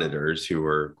the auditors who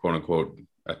were quote unquote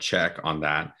a check on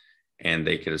that. And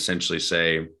they could essentially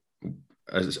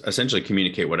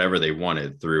communicate whatever they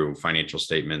wanted through financial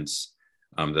statements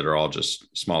that are all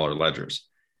just smaller ledgers.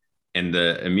 And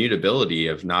the immutability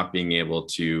of not being able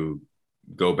to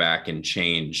go back and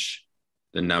change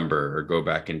the number or go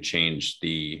back and change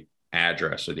the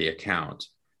address or the account,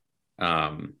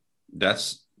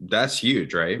 that's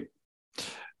huge, right?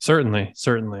 Certainly,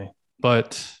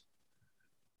 but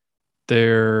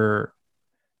there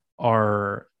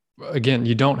are, again,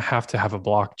 you don't have to have a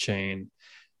blockchain.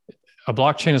 A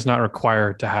blockchain is not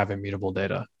required to have immutable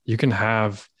data. You can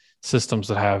have systems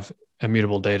that have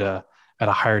immutable data at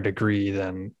a higher degree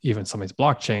than even some of these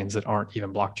blockchains that aren't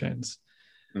even blockchains.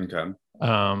 Okay.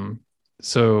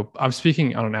 So I'm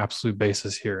speaking on an absolute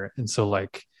basis here. And so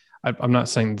like, I'm not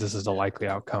saying this is a likely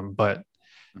outcome, but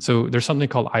so there's something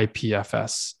called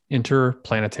IPFS,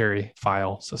 Interplanetary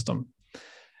File System.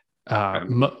 Okay.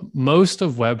 Most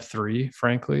of Web3,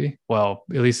 frankly, well,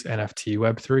 at least NFT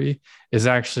Web3 is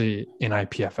actually in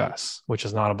IPFS, which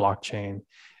is not a blockchain.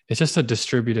 It's just a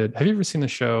distributed. Have you ever seen the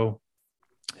show?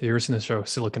 Have you ever seen the show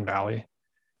Silicon Valley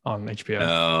on HBO?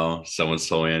 No, someone's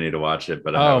told me I need to watch it,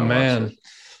 but I Oh haven't watched it.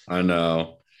 man, I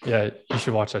know. yeah, you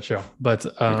should watch that show. But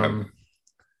Okay.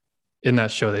 in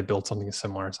that show, they built something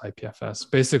similar to IPFS.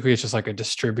 Basically, it's just like a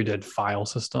distributed file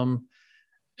system,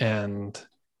 and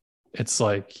it's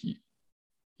like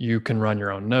you can run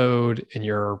your own node, and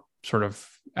you're sort of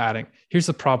adding. Here's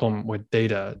the problem with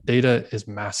data. Data is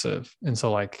massive, and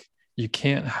so like you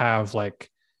can't have like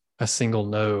a single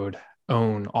node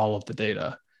own all of the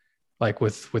data. Like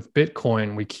with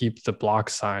Bitcoin, we keep the block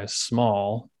size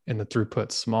small and the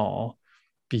throughput small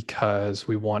because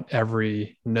we want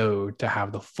every node to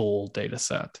have the full data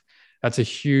set. That's a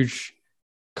huge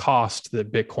cost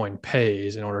that Bitcoin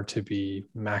pays in order to be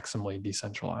maximally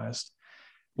decentralized.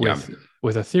 Yeah.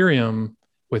 With Ethereum,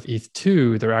 with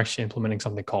ETH2, they're actually implementing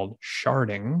something called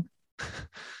sharding,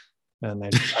 and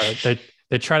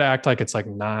they try to act like it's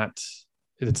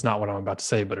not what I'm about to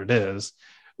say, but it is,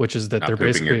 which is that Not they're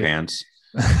pooping your basically pants.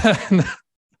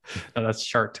 no, that's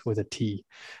shart with a T.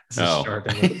 This is Oh.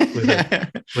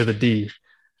 sharding with a D.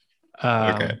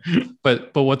 Okay.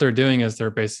 But what they're doing is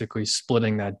they're basically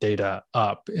splitting that data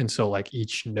up, and so like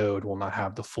each node will not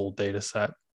have the full data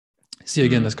set. See,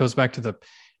 again, this goes back to the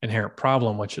inherent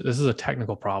problem, which this is a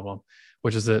technical problem,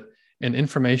 which is that in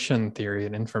information theory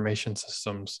and information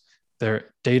systems,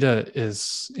 their data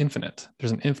is infinite.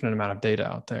 There's an infinite amount of data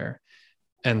out there.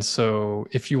 And so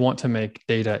if you want to make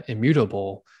data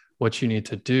immutable, what you need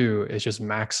to do is just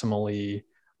maximally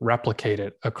replicate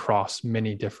it across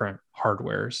many different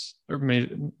hardwares or many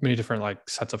different like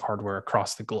sets of hardware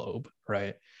across the globe,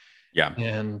 right? Yeah.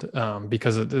 And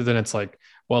because then it's like,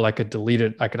 well, I could delete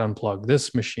it, I could unplug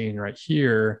this machine right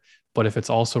here, but if it's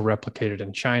also replicated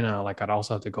in China, like I'd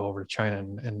also have to go over to China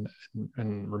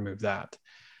and remove that.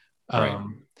 Right.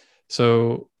 Um,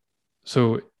 so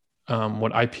so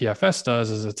what IPFS does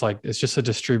is it's just a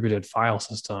distributed file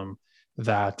system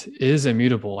that is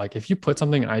immutable. Like if you put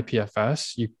something in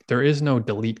IPFS, there is no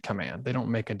delete command. They don't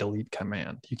make a delete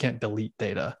command. You can't delete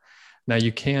data. Now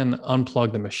you can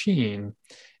unplug the machine,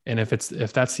 and if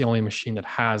that's the only machine that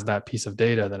has that piece of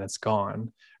data, then it's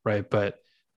gone, right? But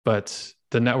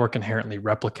the network inherently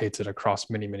replicates it across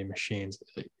many machines,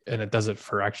 and it does it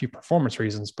for actually performance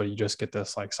reasons. But you just get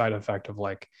this like side effect of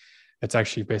like it's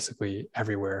actually basically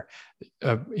everywhere.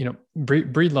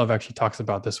 Breedlove actually talks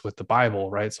about this with the Bible,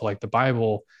 right? So like the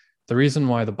Bible, the reason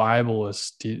why the Bible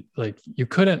is like you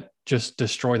couldn't just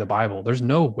destroy the Bible. There's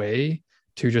no way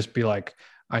to just be like,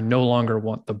 I no longer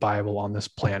want the Bible on this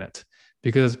planet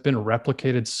because it's been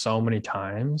replicated so many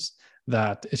times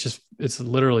that it's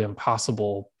literally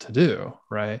impossible to do,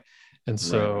 right? And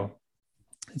so Right.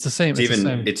 it's the same.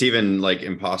 It's even like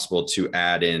impossible to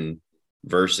add in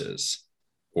verses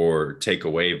or take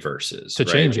away verses, to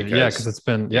right? change it. Yeah, because it's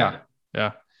been Yeah,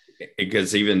 yeah.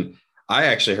 because even I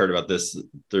actually heard about this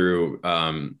through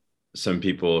some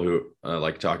people who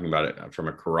like talking about it from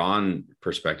a Quran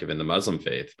perspective in the Muslim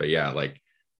faith. But yeah, like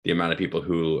the amount of people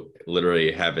who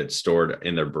literally have it stored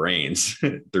in their brains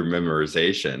through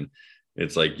memorization.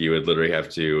 It's like you would literally have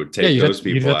to Yeah, take those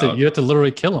people you'd out. have to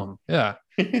literally kill them. Yeah.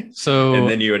 And So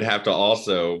then you would have to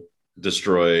also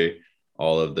destroy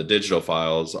all of the digital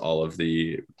files, all of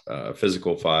the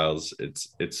physical files.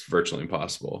 It's virtually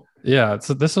impossible. yeah,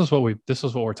 so this is what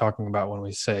we're talking about when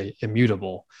we say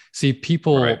immutable. See, Right.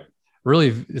 people really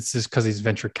it's just because these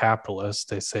venture capitalists,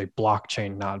 they say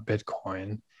blockchain, not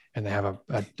Bitcoin, and they have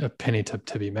a penny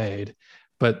to be made.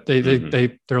 But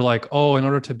Mm-hmm. they're like, oh, in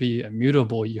order to be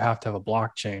immutable, you have to have a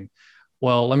blockchain.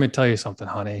 Well, let me tell you something,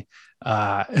 honey.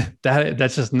 Uh,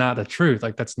 that's just not the truth.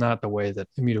 Like that's not the way that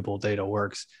immutable data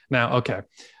works. Now, okay,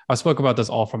 I spoke about this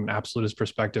all from an absolutist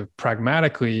perspective.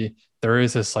 Pragmatically, there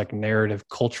is this like narrative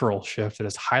cultural shift that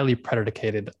is highly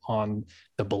predicated on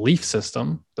the belief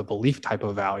system, the belief type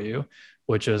of value,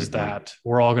 which is Mm-hmm. that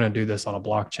we're all going to do this on a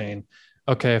blockchain.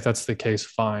 Okay, if that's the case,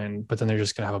 fine. But then they're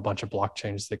just going to have a bunch of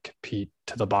blockchains that compete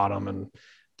to the bottom, and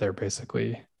they're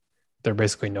basically they're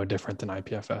basically no different than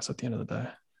IPFS at the end of the day.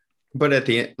 But at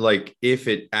the end, like if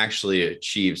it actually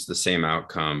achieves the same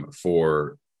outcome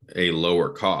for a lower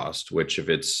cost, which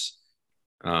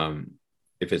um,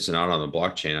 if it's not on the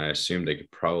blockchain, I assume they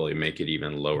could probably make it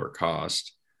even lower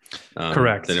cost.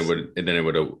 Correct. Then it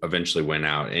would eventually win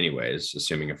out anyways,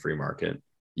 assuming a free market.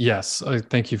 Yes.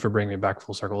 Thank you for bringing me back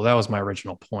full circle. That was my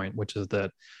original point, which is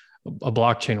that a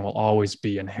blockchain will always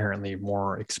be inherently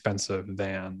more expensive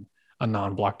than a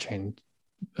non-blockchain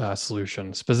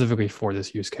solution, specifically for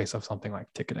this use case of something like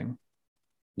ticketing.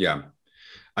 Yeah.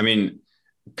 I mean,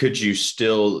 could you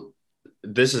still,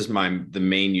 this is the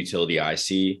main utility I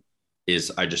see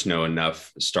is I just know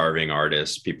enough starving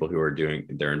artists, people who are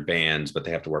they're in bands, but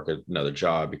they have to work another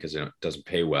job because it doesn't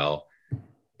pay well.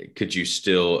 Could you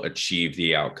still achieve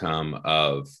the outcome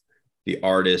of the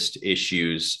artist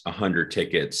issues 100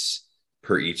 tickets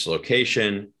per each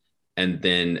location, and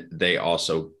then they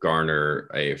also garner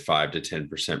a 5 to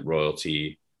 10%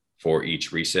 royalty for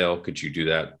each resale? Could you do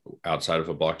that outside of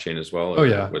a blockchain as well, Oh or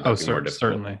yeah. would Oh, that be more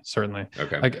difficult? certainly.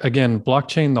 Okay. Like again,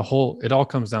 blockchain, it all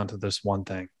comes down to this one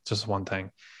thing, just one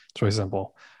thing. It's really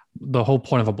simple. The whole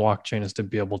point of a blockchain is to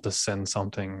be able to send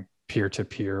something peer to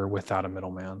peer without a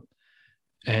middleman.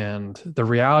 And the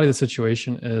reality of the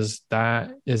situation is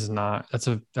that's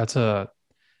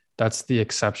the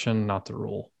exception, not the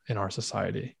rule in our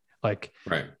society. Like,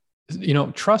 Right.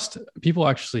 trust people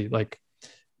actually like,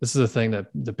 this is the thing that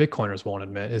the Bitcoiners won't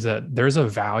admit is that there's a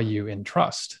value in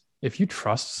trust. If you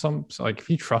trust if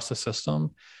you trust a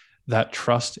system, that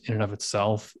trust in and of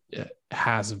itself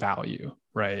has value,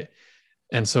 right?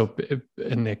 And so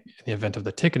in the event of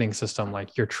the ticketing system,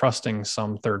 like you're trusting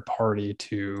some third party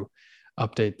to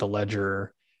update the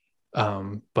ledger.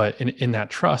 But in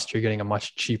that trust, you're getting a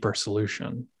much cheaper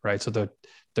solution, right? So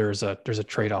there's a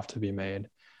trade-off to be made.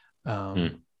 Yeah.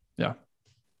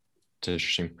 It's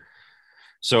interesting.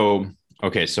 So,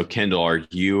 okay. So Kendall,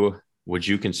 would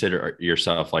you consider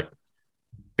yourself like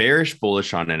bearish,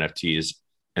 bullish on NFTs?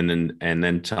 And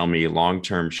then tell me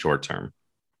long-term, short-term.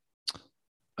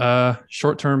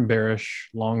 Short-term bearish,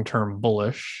 long-term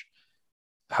bullish.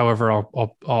 However,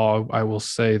 I will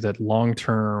say that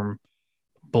long-term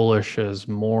bullish is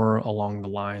more along the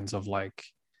lines of like,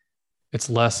 it's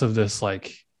less of this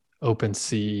like open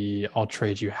sea, I'll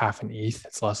trade you half an ETH.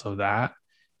 It's less of that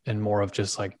and more of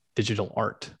just like digital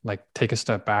art. Like take a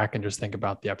step back and just think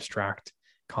about the abstract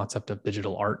concept of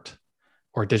digital art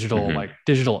or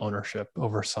digital ownership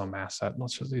over some asset.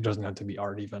 It doesn't have to be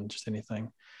art, even just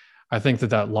anything. I think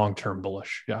that long-term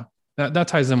bullish. Yeah. That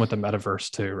ties in with the metaverse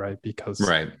too, right? Because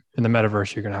Right. in the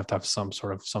metaverse, you're going to have some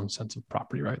sense of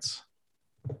property rights.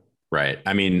 Right.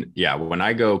 I mean, yeah, when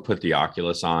I go put the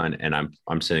Oculus on and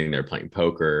I'm sitting there playing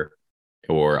poker,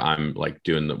 or I'm like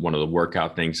doing one of the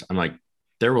workout things, I'm like,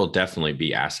 there will definitely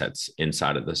be assets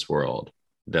inside of this world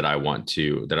that I want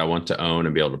to own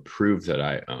and be able to prove that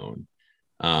I own.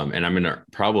 And I'm going to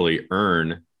probably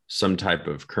earn some type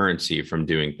of currency from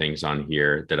doing things on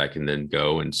here that I can then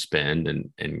go and spend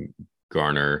and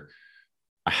garner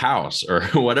a house or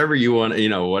whatever you want,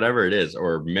 whatever it is,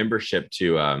 or membership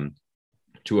to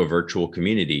a virtual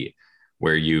community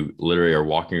where you literally are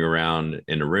walking around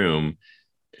in a room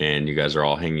and you guys are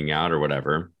all hanging out or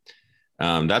whatever.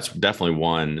 That's definitely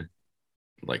one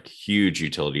like huge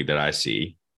utility that I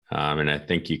see. And I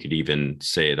think you could even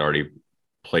say it already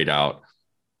played out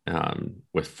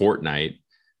with Fortnite,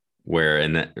 where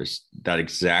in that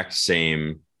exact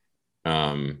same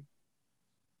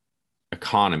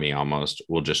economy almost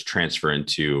will just transfer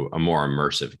into a more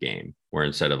immersive game where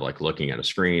instead of like looking at a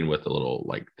screen with a little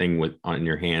like thing on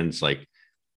your hands, like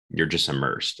you're just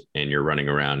immersed and you're running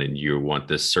around and you want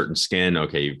this certain skin.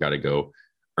 Okay, you've got to go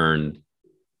earn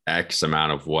X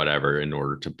amount of whatever in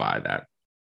order to buy that.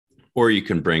 Or you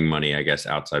can bring money, I guess,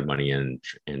 outside money and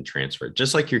transfer it.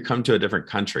 Just like you come to a different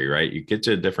country, right? You get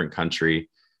to a different country,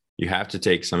 you have to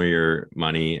take some of your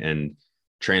money and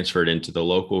transfer it into the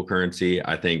local currency.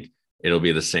 I think it'll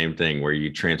be the same thing where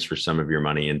you transfer some of your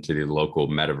money into the local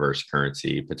metaverse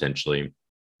currency potentially,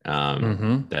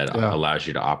 that Yeah. allows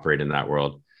you to operate in that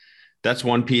world. That's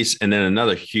one piece. And then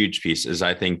another huge piece is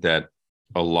I think that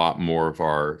a lot more of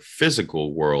our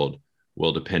physical world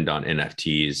will depend on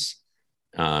NFTs,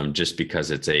 just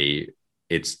because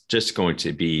it's just going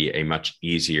to be a much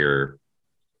easier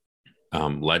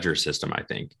ledger system. I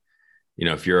think,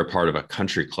 if you're a part of a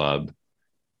country club,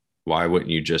 why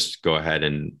wouldn't you just go ahead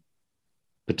and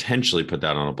potentially put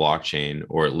that on a blockchain,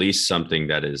 or at least something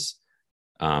that is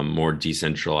more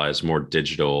decentralized, more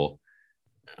digital,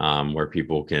 where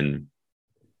people can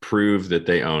prove that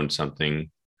they own something.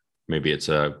 Maybe it's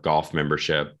a golf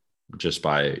membership just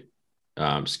by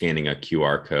scanning a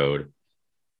QR code.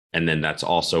 And then that's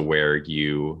also where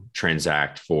you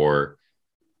transact for,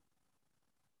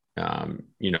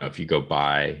 if you go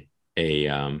buy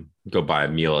a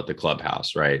meal at the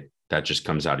clubhouse, right? That just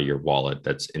comes out of your wallet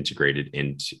that's integrated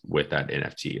into with that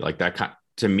NFT. Like that,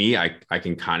 to me, I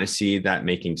can kind of see that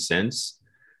making sense.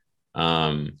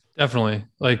 Definitely.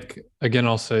 Like, again,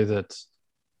 I'll say that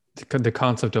the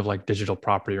concept of like digital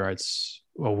property rights,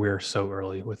 well, we're so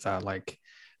early with that. Like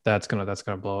that's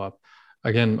gonna blow up.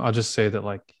 Again, I'll just say that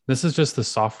like this is just the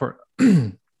software.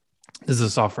 This is a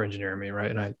software engineer in me,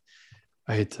 right? And I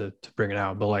hate to bring it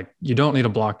out, but like you don't need a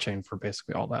blockchain for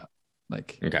basically all that.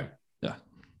 Like, Okay. yeah.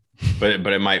 but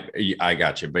it might. I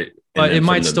got you. But and But then it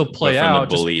might still play from the out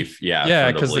just belief, yeah, yeah, from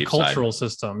the because the belief side. cultural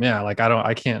system, yeah, like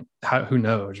I can't, who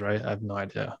knows, right? I have no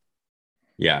idea.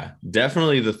 Yeah,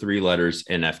 definitely the three letters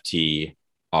NFT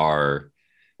are,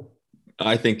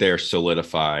 I think they are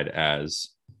solidified as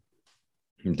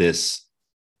this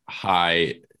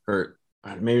high, or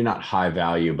maybe not high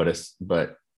value,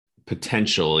 but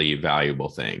potentially valuable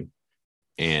thing.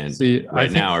 And See, I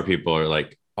right think now, our people are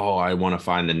like, oh, I want to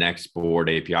find the next Board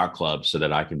API club so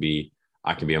that I can be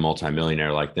a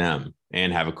multimillionaire like them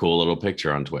and have a cool little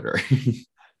picture on Twitter.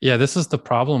 yeah, this is the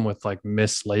problem with like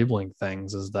mislabeling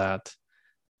things is that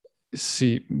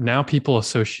see now people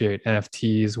associate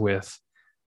NFTs with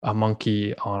a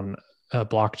monkey on a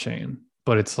blockchain,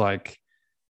 but it's like,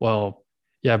 well,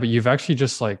 yeah, but you've actually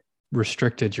just like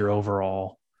restricted your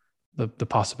overall the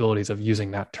possibilities of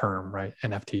using that term, right?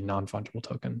 NFT, non-fungible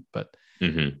token. But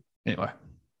Mm-hmm. anyway.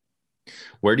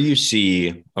 Where do you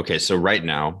see? Okay, so right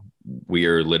now we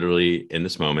are literally in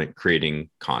this moment creating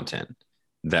content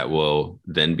that will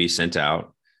then be sent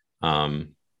out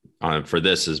for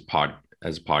this as a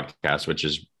podcast, which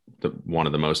is one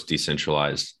of the most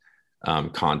decentralized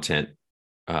content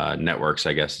networks,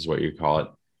 I guess is what you call it.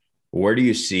 Where do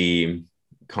you see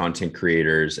content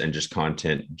creators and just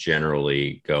content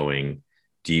generally going?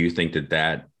 Do you think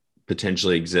that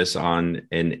potentially exists on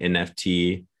an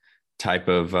NFT type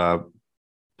of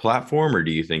platform, or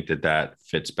do you think that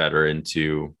fits better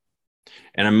into?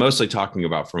 And I'm mostly talking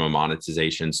about from a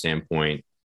monetization standpoint.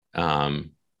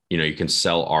 Um, you can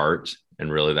sell art,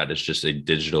 and really that is just a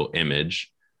digital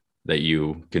image that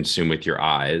you consume with your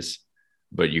eyes,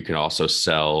 but you can also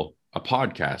sell a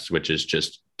podcast, which is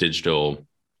just digital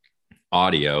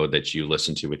audio that you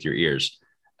listen to with your ears.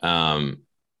 Um,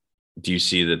 do you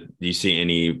see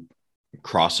any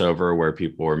crossover where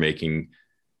people are making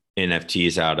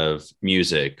NFTs out of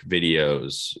music,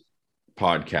 videos,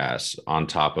 podcasts on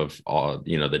top of all,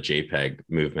 the JPEG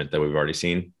movement that we've already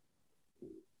seen?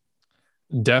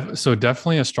 So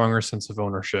definitely a stronger sense of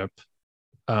ownership.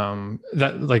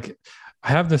 That like I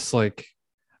have this like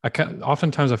I can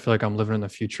oftentimes I feel like I'm living in the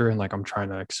future and like I'm trying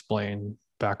to explain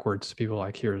backwards to people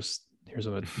like here's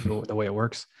what the way it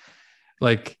works.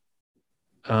 Like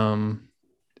You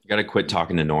got to quit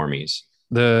talking to normies.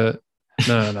 the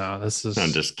no, this I'm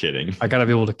is just kidding. I gotta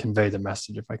be able to convey the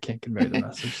message. If I can't convey the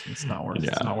message, it's Yeah.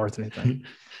 not worth anything.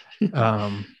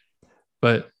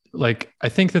 But like I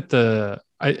think that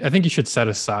I think you should set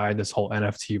aside this whole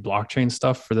NFT blockchain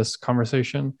stuff for this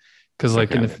conversation. Because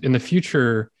like Okay. in the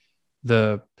future,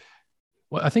 the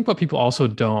I think what people also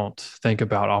don't think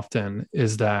about often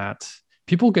is that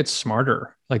people get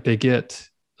smarter. Like they get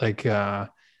like the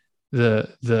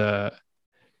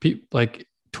like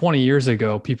 20 years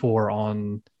ago, people were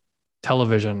on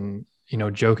television,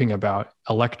 joking about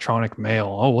electronic mail.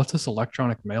 Oh, what's this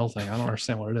electronic mail thing? I don't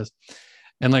understand what it is.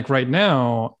 And like right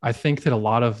now, I think that a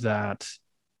lot of that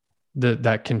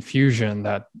confusion,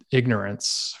 that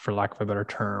ignorance, for lack of a better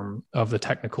term, of the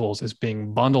technicals is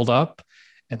being bundled up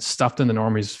and stuffed in the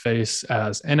normie's face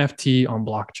as NFT on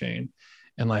blockchain.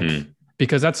 And like,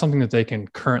 because that's something that they can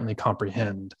currently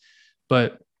comprehend.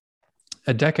 But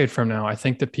a decade from now, I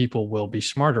think that people will be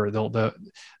smarter.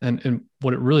 And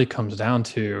what it really comes down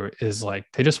to is like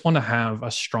they just want to have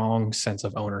a strong sense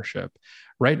of ownership.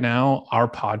 Right now, our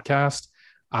podcast,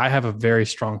 I have a very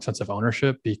strong sense of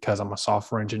ownership because I'm a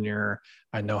software engineer.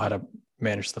 I know how to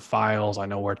manage the files. I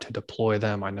know where to deploy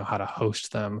them. I know how to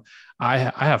host them. I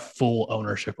have full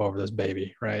ownership over this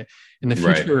baby, right? Right. In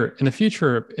the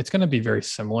future, it's going to be very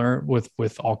similar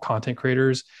with all content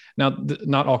creators. Now,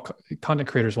 not all content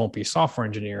creators won't be software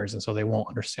engineers, and so they won't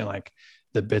understand like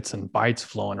the bits and bytes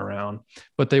flowing around,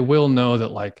 but they will know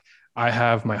that like I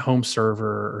have my home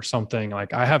server or something,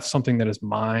 like I have something that is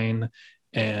mine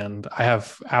and I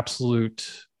have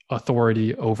absolute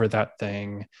authority over that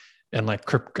thing, and like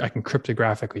I can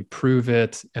cryptographically prove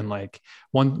it. And like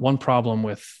one problem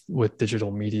with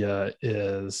digital media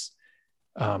is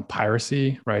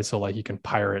piracy, right? So like you can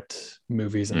pirate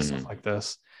movies and stuff Mm-hmm. like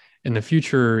this. In the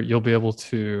future, you'll be able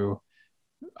to.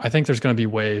 I think there's going to be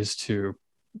ways to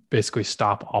basically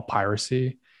stop all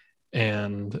piracy,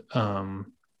 and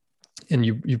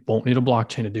you won't need a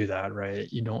blockchain to do that, right?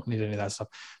 You don't need any of that stuff.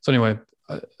 So anyway,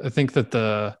 I think that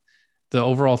the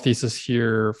overall thesis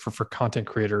here for content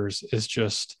creators is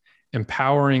just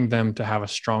empowering them to have a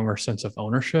stronger sense of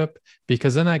ownership,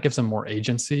 because then that gives them more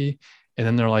agency, and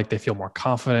then they're like they feel more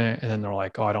confident, and then they're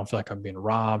like, oh, I don't feel like I'm being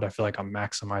robbed. I feel like I'm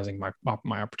maximizing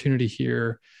my opportunity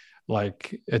here.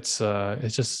 Like it's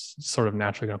just sort of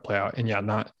naturally going to play out. And yeah,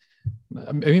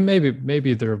 I mean,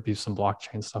 maybe there'll be some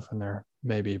blockchain stuff in there,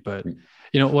 maybe, but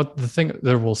what the thing,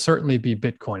 there will certainly be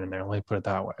Bitcoin in there. Let me put it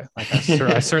that way. Like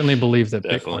I certainly believe that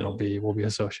Bitcoin will be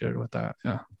associated with that.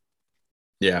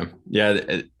 Yeah.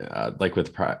 Yeah. Like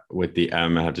with the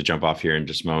I have to jump off here in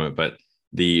just a moment, but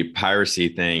the piracy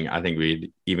thing, I think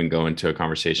we'd even go into a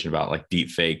conversation about like deep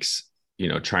fakes,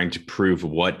 trying to prove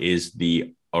what is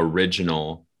the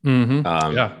original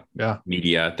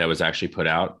media that was actually put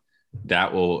out.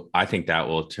 I think that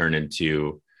will turn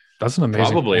into that's an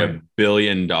amazing probably point. $1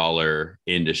 billion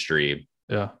industry.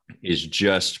 Yeah. Is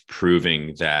just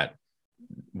proving that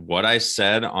what I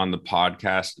said on the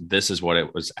podcast, this is what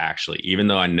it was actually, even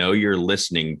though I know you're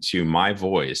listening to my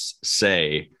voice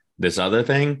say this other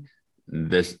thing,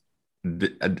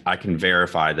 I can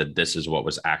verify that this is what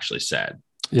was actually said.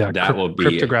 Yeah. That will be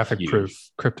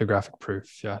cryptographic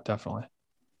proof. Yeah, definitely.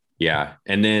 Yeah.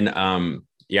 And then,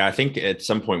 I think at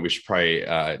some point we should probably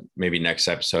maybe next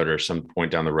episode or some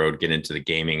point down the road get into the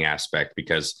gaming aspect,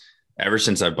 because ever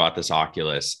since I bought this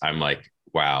Oculus, I'm like,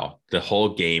 wow, the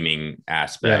whole gaming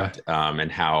aspect, and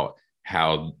how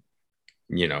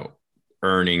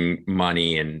earning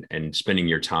money and spending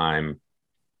your time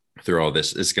through all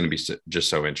this is going to be just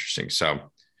so interesting.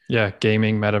 So yeah,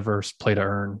 gaming, metaverse, play to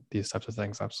earn, these types of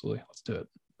things. Absolutely. Let's do it.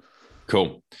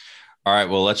 Cool. All right.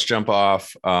 Well, let's jump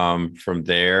off from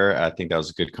there. I think that was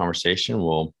a good conversation.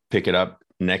 We'll pick it up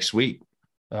next week.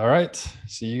 All right.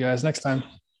 See you guys next time.